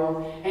about the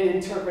world and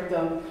interpret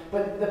them,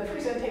 but the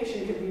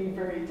presentation could be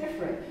very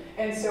different.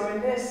 And so in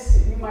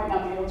this, you might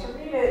not be able to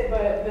read it,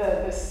 but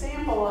the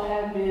sample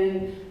had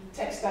been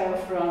textile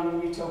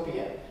from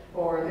Utopia,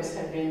 or this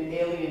had been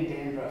alien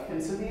dandruff.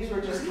 And so these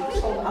were just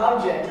household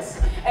objects.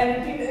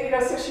 And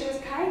people, so she was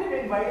kind of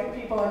inviting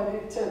people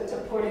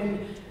to put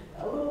in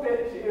a little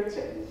bit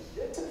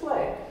to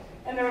play.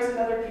 And there was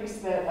another piece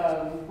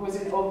that was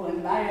in Oakland,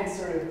 and I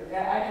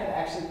had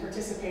actually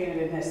participated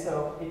in this,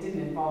 so it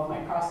didn't involve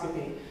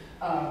microscopy.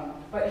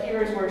 But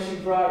here's where she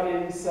brought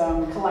in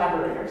some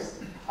collaborators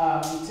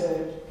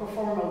to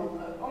perform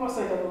almost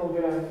like a little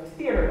bit of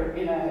theater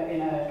in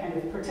a kind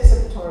of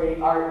participatory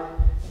art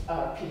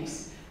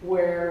piece,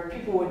 where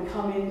people would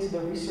come into the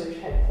research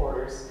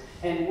headquarters,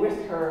 and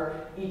with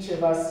her, each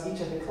of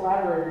the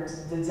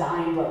collaborators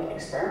designed like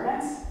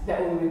experiments that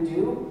we would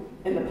do,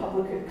 and the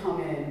public could come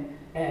in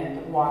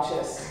and watch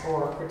us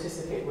or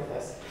participate with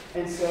us.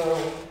 And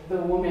so the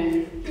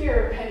woman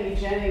here, Penny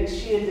Jennings,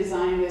 she had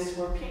designed this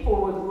where people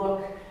would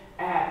look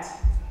at,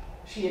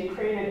 she had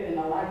created an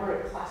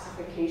elaborate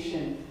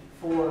classification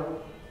for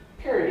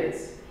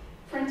periods,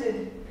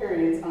 printed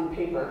periods on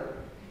paper.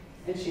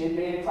 And she had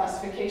made a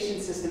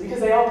classification system because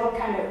they all look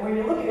kind of, when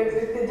you look at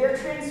it, they're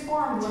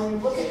transformed when you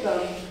look at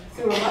them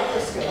through a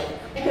microscope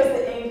because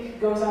the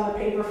ink goes on the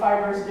paper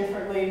fibers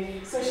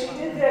differently. So she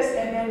did this,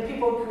 and then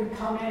people could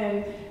come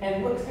in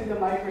and look through the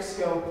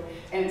microscope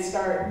and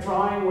start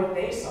drawing what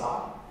they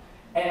saw.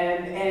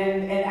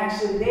 And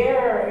actually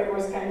there it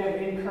was kind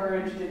of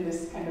encouraged in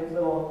this kind of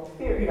little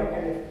theory,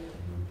 kind of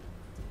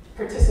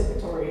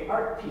participatory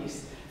art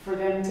piece for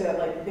them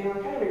to they were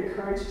kind of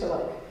encouraged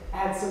to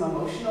add some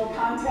emotional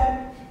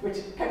content, which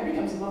kind of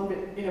becomes a little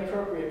bit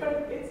inappropriate,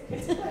 but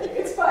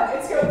it's fun,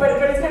 it's good,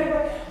 but it's kind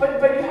of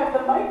but you have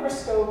the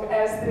microscope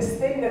as this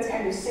thing that's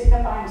kind of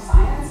signifying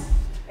science,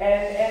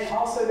 And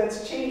also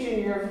that's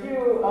changing your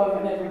view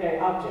of an everyday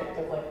object,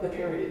 of like the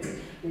periods,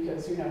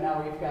 because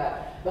now we've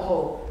got the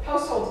whole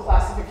household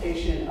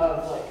classification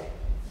of like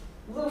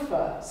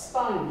loofah,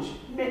 sponge,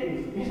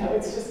 mitten.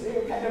 It's just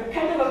kind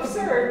of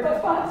absurd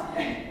but fun,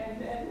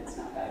 and it's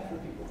not bad for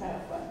people to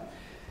have fun.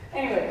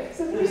 Anyway,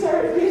 so these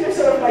are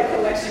sort of my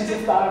collections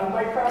of thought of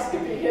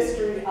microscopy,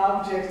 history,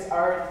 objects,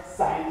 art,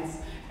 science,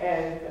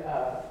 and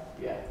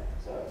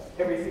so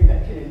everything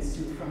that can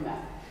ensue from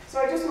that. So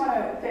I just want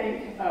to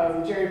thank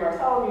Jerry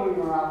Bartholomew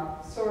and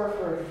Maram Soor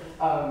for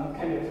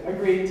kind of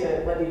agreeing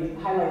to let me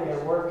highlight their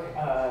work.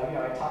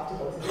 I talked to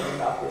both of them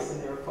about this,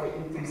 and they were quite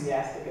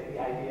enthusiastic at the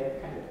idea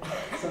of kind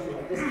of something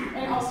like this.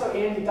 And also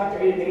Dr.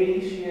 Ann Beatty,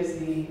 she is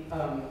the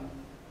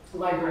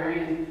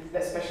librarian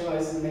that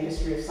specializes in the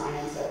history of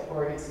science at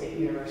Oregon State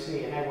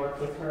University, and I worked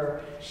with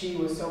her. She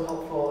was so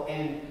helpful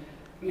in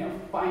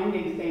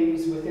finding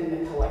things within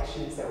the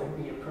collections that would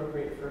be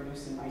appropriate for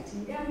use in my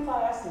TEM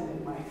class and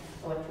in my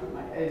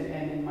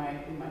and in my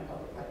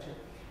public lecture.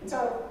 And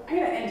so I'm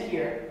going to end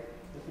here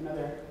with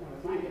another one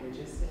of my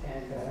images,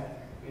 and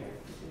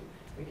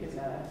we can.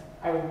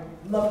 I would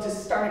love to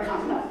start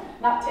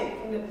not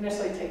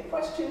necessarily take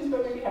questions,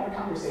 but maybe have a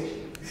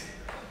conversation.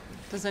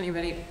 Does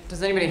anybody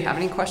have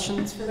any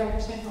questions for Dr.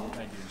 Santala?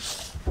 Thank you.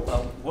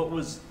 What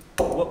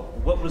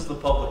was the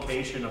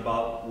publication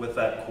about with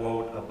that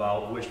quote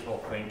about wishful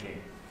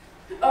thinking?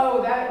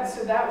 Oh, that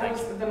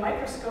was The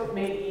Microscope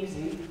Made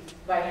Easy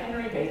by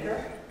Henry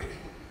Baker.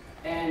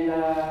 And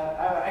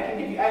I can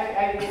give you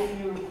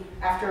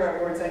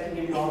afterwards. I can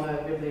give you all the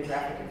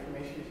bibliographic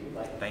information if you'd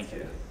like. Thank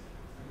you.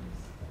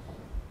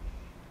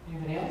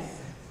 Anybody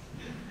else?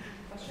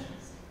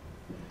 Questions?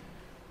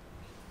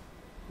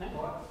 No?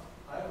 Well,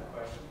 I have a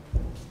question.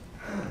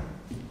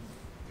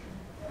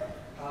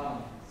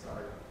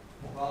 Sorry.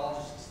 Well, I'll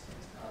just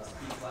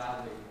speak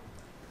loudly.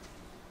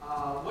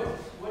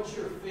 What's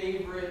your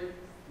favorite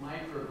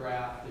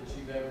micrograph that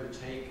you've ever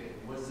taken?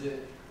 Was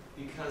it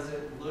because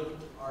it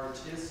looked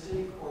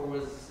artistic, or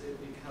was it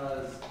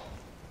because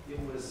it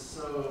was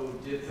so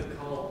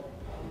difficult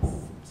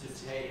to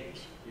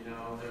take?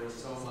 There was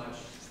so much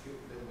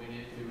that went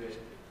into it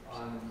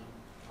on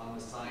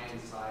the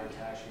science side to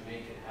actually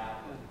make it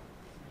happen.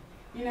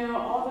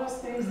 All those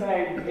things that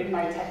I, in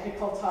my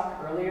technical talk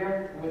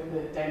earlier with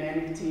the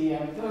dynamic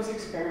TEM, those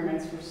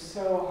experiments were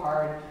so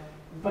hard,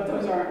 but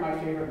those aren't my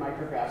favorite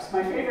micrographs.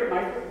 My favorite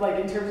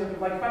in terms of,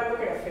 if I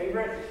look at a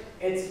favorite,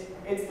 it's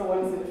the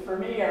ones that, for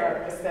me,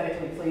 are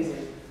aesthetically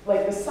pleasing.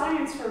 Like, the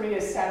science for me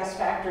is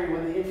satisfactory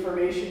when the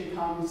information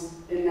comes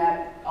and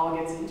that all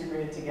gets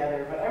integrated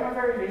together, but I'm a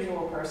very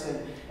visual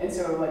person, and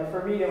so,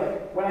 for me,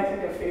 when I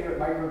think of favorite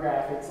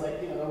micrograph, it's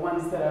the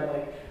ones that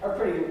are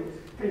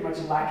pretty much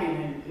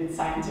lacking in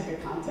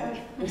scientific content.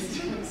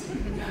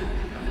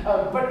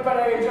 But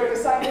I enjoy the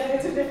science.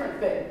 It's a different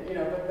thing,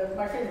 but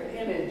my favorite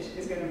image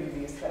is going to be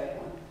the aesthetic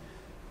one.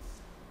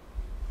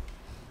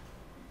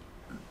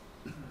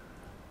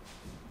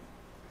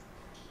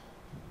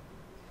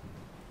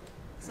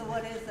 So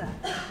what is that?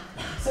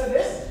 So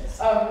this,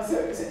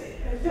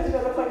 doesn't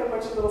it look like a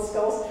bunch of little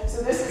skulls?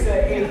 So this is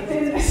a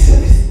thin, this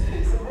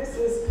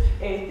is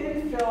a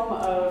thin film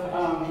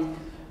of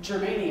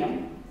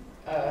germanium.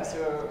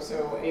 So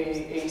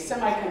a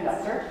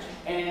semiconductor,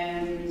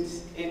 and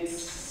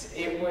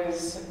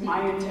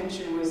my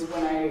intention was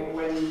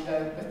when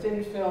the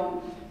thin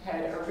film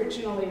had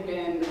originally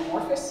been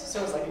amorphous, so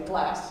it was like a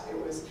glass, it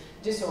was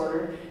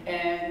disordered,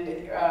 and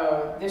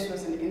this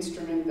was an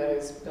instrument that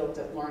is built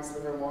at Lawrence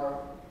Livermore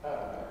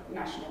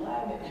National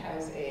Lab.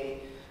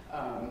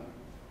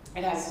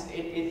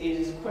 It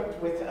is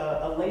equipped with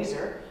a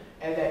laser,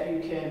 and that you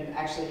can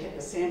actually hit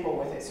the sample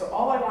with it. So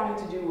all I wanted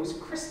to do was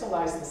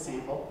crystallize the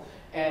sample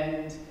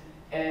and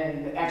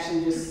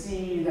actually just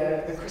see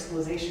the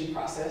crystallization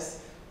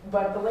process.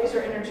 But the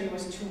laser energy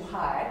was too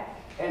high,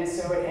 and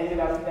so it ended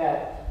up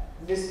that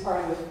this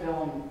part of the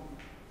film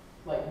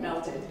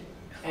melted.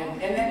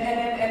 And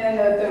then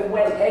the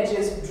wet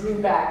edges drew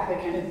back, they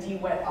kind of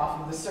de-wet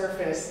off of the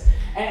surface.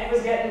 And it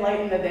was getting late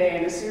in the day,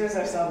 and as soon as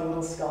I saw the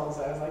little skulls,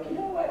 I was like, you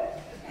know what?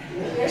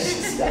 Maybe I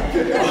should stop.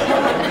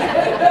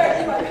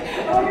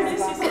 This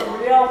is so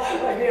real.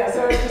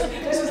 So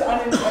this was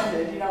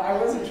unintended. I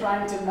wasn't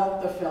trying to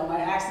melt the film.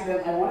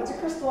 I wanted to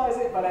crystallize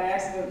it, but I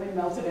accidentally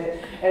melted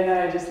it. And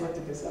then I just looked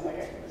at this, and I'm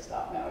like, I'm gonna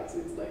stop now. It's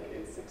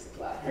 6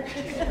 o'clock.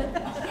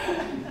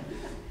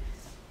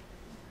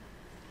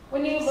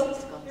 When you look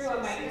through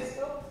a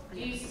microscope, do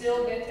you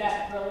still get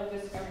that thrill of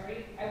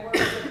discovery? I work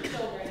with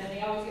children, and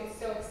they always get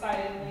so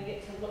excited when they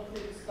get to look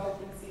through the scope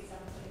and see something.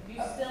 Do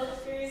you still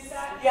experience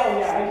that? Yeah,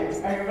 I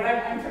do. But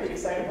I'm pretty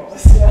excitable.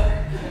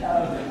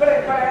 But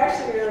I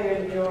actually really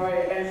enjoy,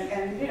 and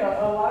a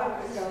lot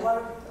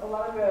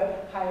of the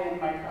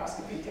high-end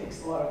microscopy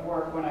takes a lot of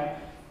work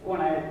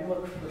when I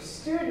look for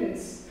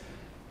students,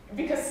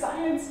 because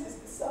some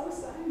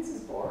science is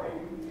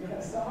boring.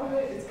 Some of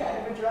it is kind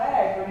of a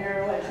drag when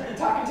you're I'm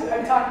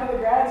talking to the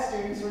grad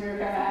students when you're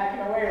kind of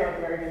hacking away, are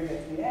you going to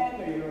get to the end,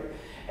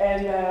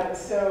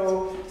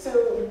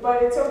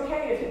 but it's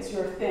okay if it's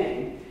your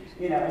thing.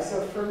 You know,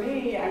 so for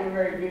me, I'm a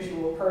very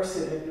visual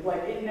person, and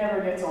like it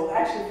never gets old.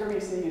 Actually, for me,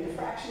 seeing a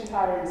diffraction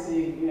pattern,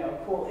 seeing, you know,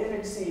 cool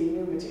image, seeing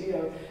new material, you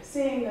know,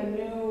 seeing the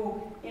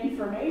new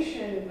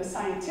information, the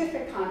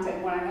scientific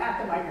content when I'm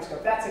at the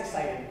microscope, that's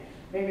exciting.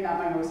 Maybe not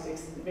the most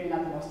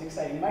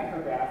exciting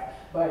micrograph,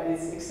 but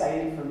it's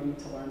exciting for me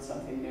to learn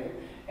something new,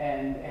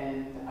 and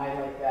I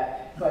like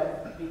that.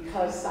 But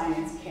because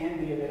science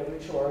can be a bit of a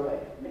chore,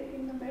 like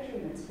making the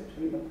measurements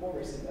between the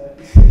pores in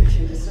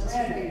the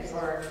ceramics,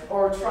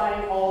 or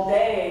trying all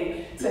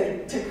day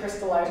to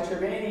crystallize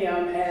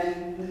germanium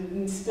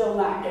and still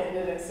not getting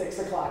it at 6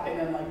 o'clock and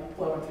then like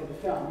blowing through the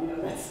film. You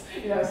know, that's,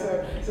 you know,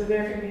 so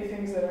there can be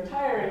things that are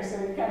tiring. So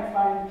you kind of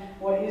find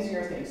what is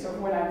your thing. So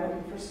when I'm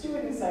looking for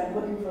students, I'm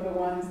looking for the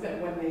ones that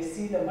when they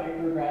see the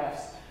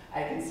micrographs,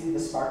 I can see the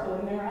sparkle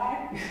in their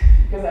eye,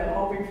 because I'm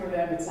hoping for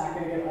them it's not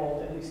going to get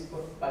old, at least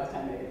by the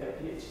time they get their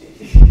PhD.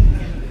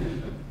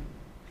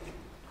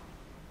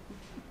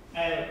 I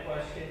have a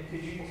question.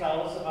 Could you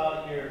tell us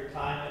about your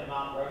time at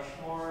Mount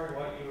Rushmore and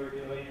what you were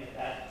doing at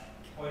that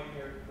point in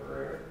your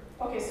career?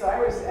 Okay, so I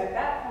was at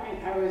that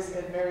point. I was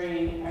a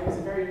very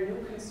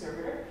new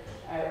conservator.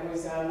 It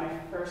was my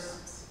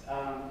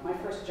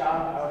first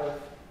job out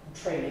of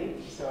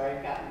training. So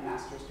I got my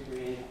master's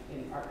degree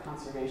in art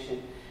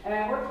conservation, and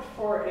I worked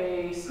for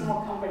a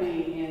small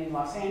company in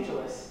Los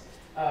Angeles,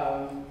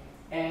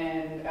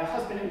 and a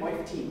husband and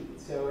wife team.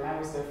 So I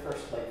was their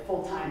first like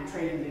full-time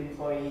trained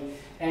employee,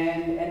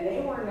 and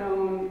they were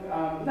known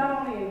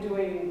not only in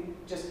doing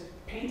just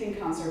painting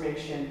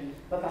conservation,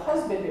 but the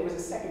husband, it was a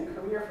second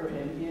career for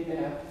him. He had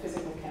been a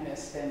physical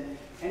chemist and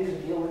to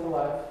deal with a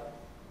lot of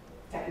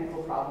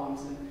technical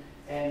problems,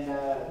 and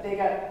they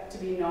got to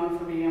be known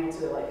for being able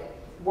to like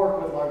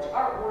work with large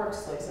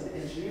artworks, like some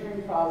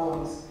engineering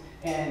problems,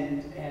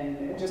 and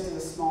just as a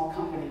small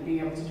company, being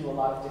able to do a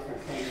lot of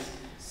different things.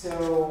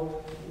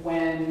 So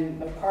when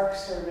the Park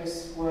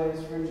Service was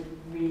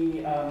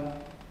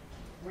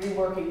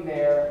reworking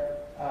their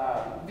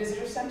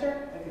visitor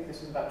center, I think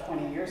this was about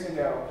 20 years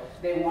ago,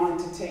 they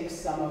wanted to take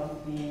some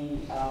of the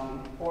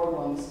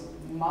Borglum's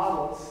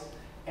models,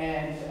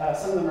 and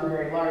some of them are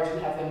very large,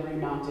 and have them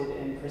remounted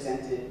and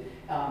presented,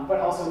 but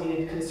also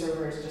needed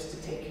conservators just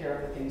to take care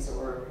of the things that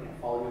were, you know,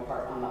 falling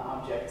apart on the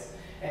objects.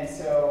 And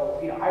so,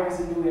 you know, I was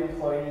a new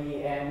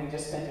employee, and we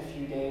just spent a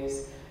few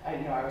days.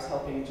 You know, I was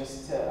helping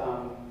just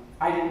to.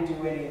 I didn't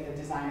do any of the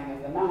designing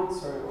of the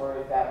mounts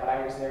or that, but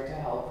I was there to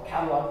help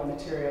catalog the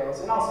materials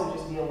and also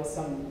just deal with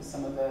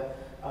some of the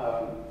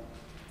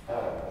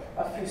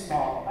a few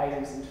small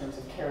items in terms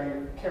of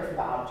care for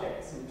the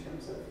objects, in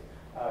terms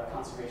of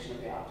conservation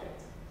of the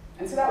objects.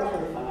 And so that was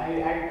really fun.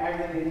 I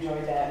really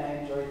enjoyed that, and I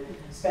enjoyed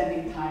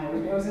spending time.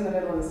 It was in the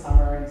middle of the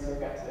summer, and so I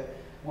got to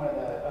one of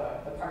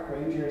the park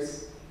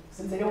rangers.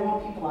 Since they don't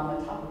want people on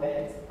the top of the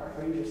heads, the park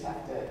rangers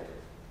have to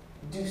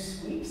do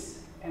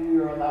sweeps, and we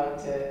were allowed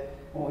to,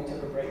 when we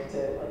took a break,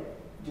 to like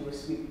do a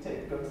sweep to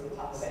go to the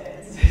top of the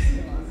heads,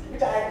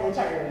 which I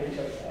really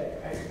enjoyed.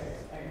 I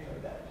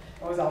enjoyed that.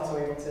 I was also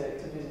able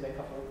to visit a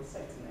couple of the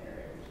sites in the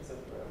area, which was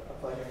a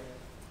pleasure.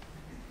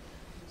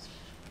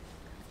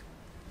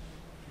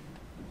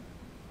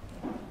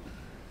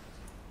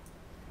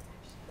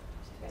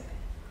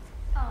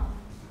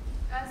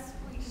 As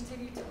we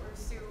continue to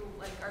pursue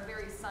like our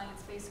very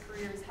science-based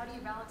careers, how do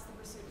you balance the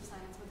pursuit of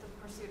science with the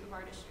pursuit of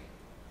artistry?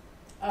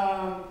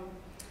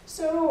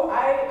 So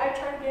I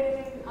try to get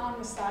it in on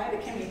the side.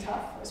 It can be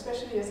tough,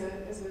 especially as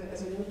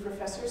a new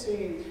professor.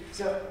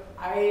 So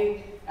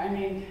I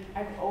mean,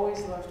 I've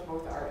always loved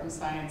both art and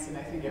science, and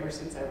I think ever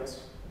since I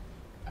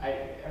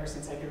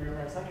could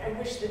remember, I was like, I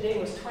wish the day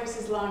was twice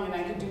as long and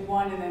I could do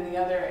one and then the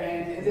other.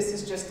 And this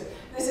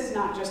is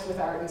not just with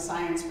art and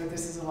science, but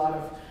this is a lot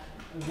of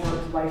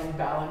work-life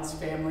balance,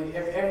 family,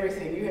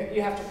 everything.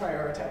 You have to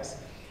prioritize.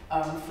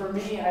 For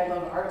me, I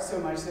love art so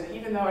much that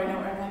even though I know,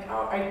 I'm like,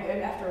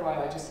 and after a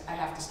while, I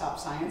have to stop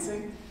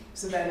sciencing.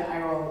 So then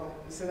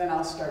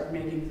I'll start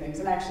making things.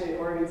 And actually, at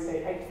Oregon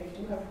State, I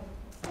do have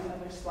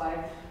another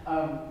slide.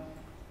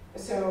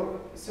 So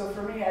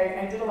for me,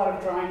 I did a lot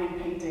of drawing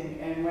and painting.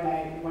 And when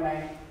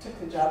I took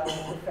the job as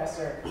a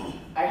professor,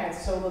 I had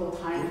so little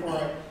time for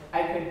it.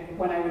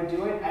 When I would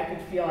do it, I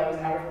could feel I was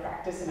out of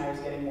practice and I was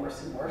getting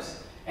worse and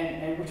worse,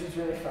 and which was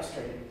really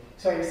frustrating.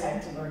 So I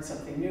decided to learn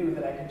something new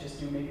that I could just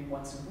do maybe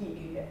once a week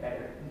and get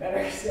better and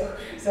better.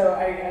 So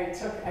I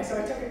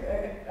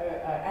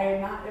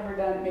had not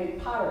ever made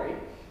pottery.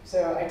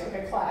 So I took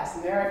a class,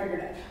 and there I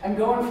figured I'm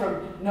going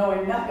from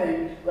knowing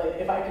nothing, like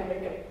if I could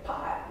make a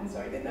pot. And so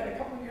I did that a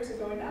couple of years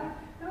ago, and now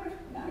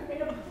I've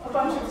made a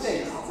bunch of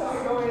things. So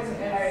I go in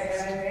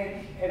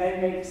and I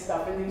make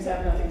stuff, and these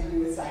have nothing to do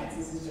with science.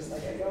 This is just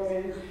like I go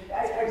in.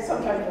 I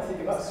sometimes will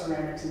think about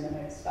ceramics, and then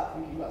I stop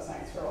thinking about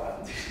science for a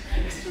while.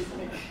 It's just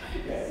like,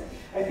 yeah.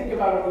 I think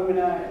about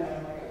alumina, and then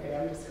I'm like, okay,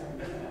 I'm just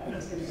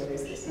going to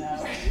erase this now.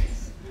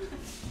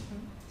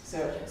 So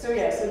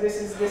this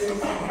is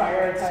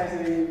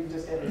prioritizing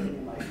just everything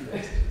in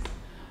life,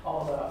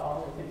 all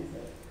the things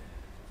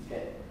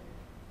that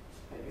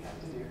you have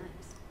to do.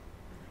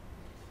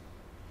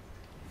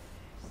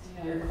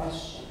 Any other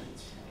questions?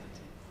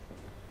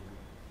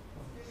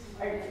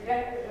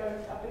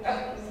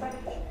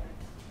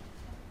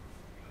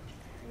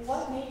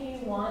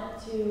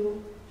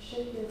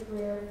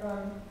 career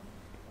from,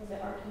 was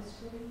it art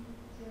history?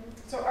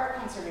 So art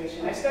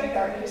conservation. I studied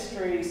art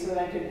history so that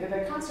I could,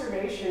 the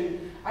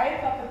conservation, I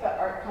thought that the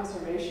art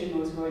conservation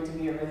was going to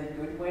be a really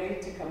good way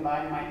to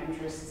combine my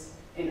interests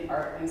in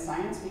art and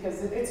science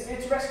because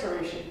it's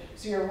restoration.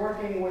 So you're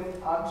working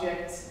with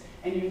objects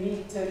and you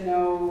need to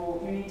know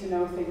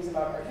things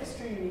about art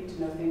history, you need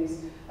to know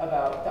things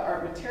about the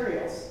art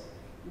materials.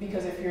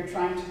 Because if you're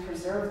trying to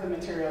preserve the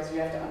materials, you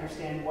have to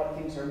understand what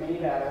things are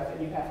made out of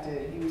and you have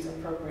to use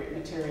appropriate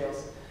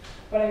materials.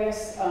 But I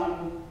guess,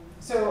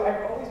 so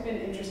I've always been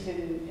interested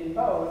in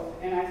both,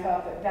 and I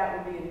thought that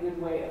that would be a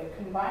good way of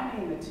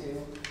combining the two.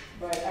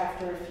 But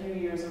after a few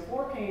years of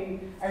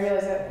working, I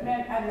realized that,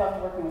 man, I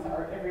loved working with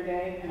art every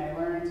day, and I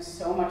learned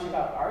so much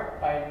about art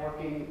by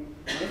working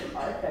with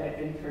art that had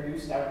been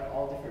produced out of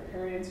all different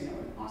periods, you know,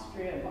 in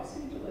Austria and Los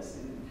Angeles,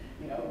 and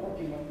you know,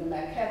 working with the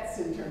maquettes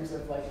in terms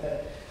of like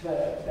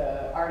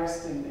the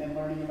artist and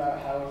learning about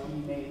how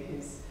he made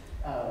his,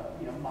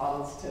 you know,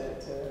 models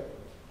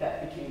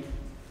that became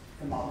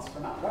the models for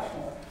Mount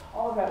Rushmore.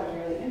 All of that was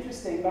really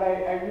interesting, but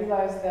I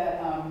realized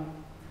that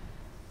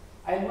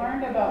I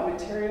learned about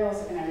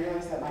materials and I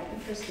realized that my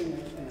interest in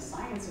the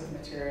science of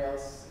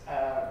materials,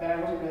 that I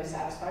wasn't really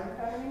satisfied with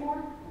that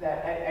anymore,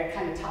 that I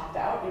kind of topped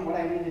out in what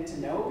I needed to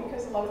know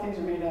because a lot of things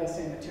are made out of the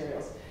same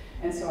materials.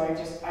 And so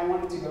I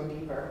wanted to go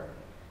deeper.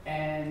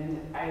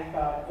 And I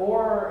thought,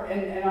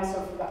 and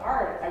also for the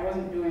art, I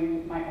wasn't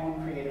doing my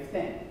own creative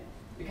thing.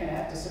 You kind of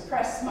have to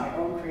suppress my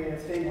own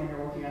creative thing when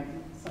you're working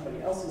on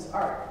somebody else's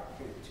art,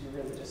 to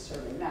really just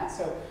serving that.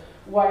 So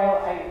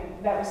while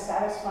that was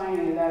satisfying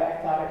and that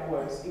I thought it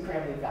was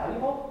incredibly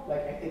valuable,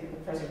 like I think the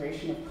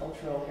preservation of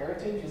cultural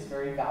heritage is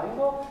very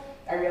valuable,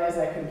 I realized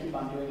I couldn't keep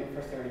on doing it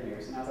for 30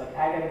 years. And I was like,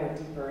 I gotta go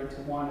deeper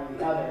into one or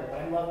the other,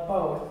 but I love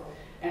both.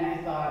 And I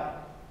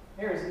thought,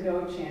 there is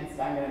no chance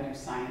that I'm gonna do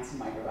science in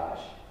my garage.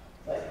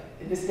 Like,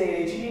 in this day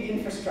and age, you need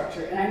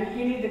infrastructure, and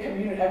you need the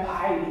community.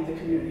 I need the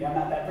community. I'm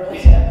not that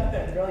brilliant. I'm not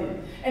that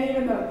brilliant. And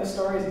even the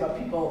stories about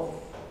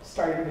people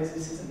starting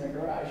businesses in their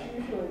garage,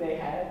 usually they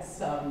had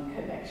some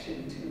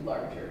connection to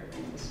larger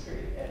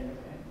industry and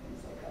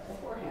things like that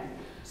beforehand.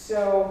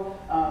 So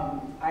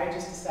I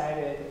just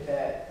decided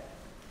that,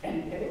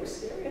 and it was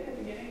scary at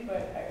the beginning,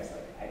 but I was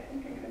like, I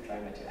think I'm going to try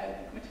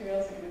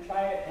materials. I'm going to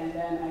try it, and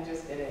then I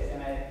just did it,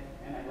 and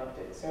I loved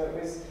it. So it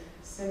was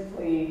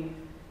simply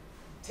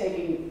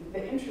taking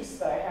the interests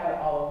that I had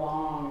all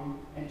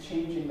along and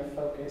changing the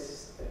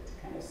focus to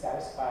kind of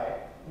satisfy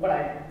what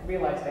I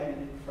realized I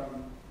needed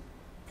from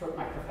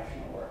my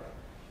professional work.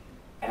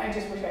 And I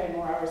just wish I had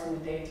more hours in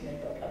the day to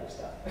make like other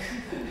stuff.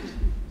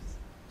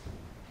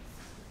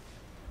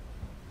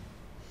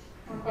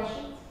 More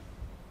questions?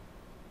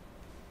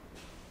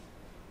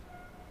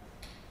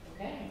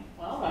 Okay,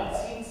 well,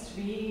 that seems to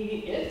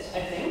be it,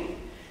 I think.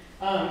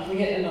 Can we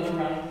get another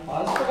round of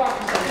applause for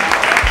Dr.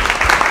 Santala?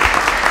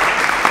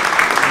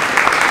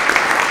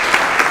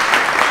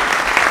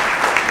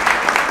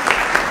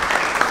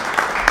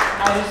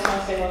 I just want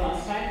to say one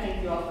last time,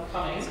 thank you all for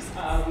coming.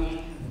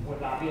 We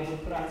would not be able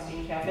to put on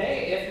Steam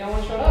Cafe if no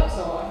one showed up,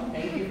 so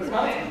thank you for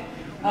coming.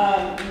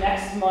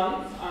 Next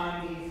month,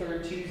 on the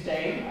third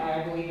Tuesday,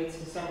 I believe it's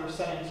December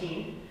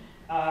 17th,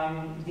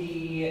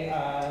 the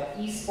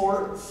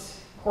esports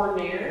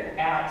coordinator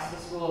at the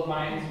School of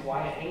Mines,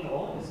 Wyatt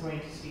Engel, is going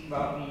to speak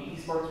about the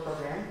esports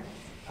program,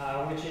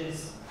 which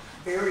is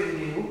very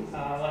new,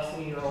 less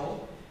than a year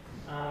old.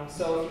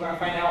 So if you want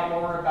to find out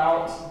more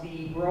about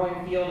the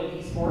growing field of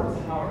esports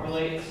and how it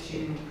relates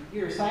to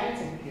computer science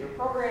and computer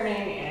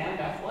programming and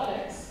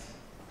athletics,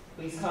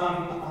 please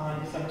come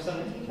on December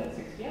 17th at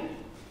 6 p.m.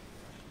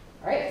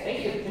 All right,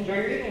 thank you. Enjoy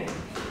your evening.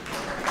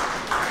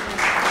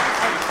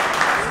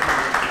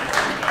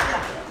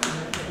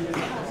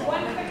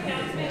 One quick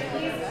announcement,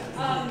 please.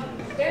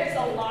 There's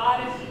a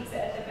lot of pizza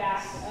at the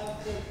back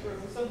of the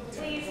room, so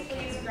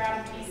please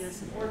grab a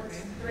piece or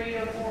 3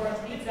 or 4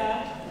 of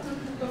pizza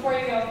before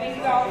you go. Thank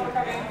you all for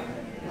coming.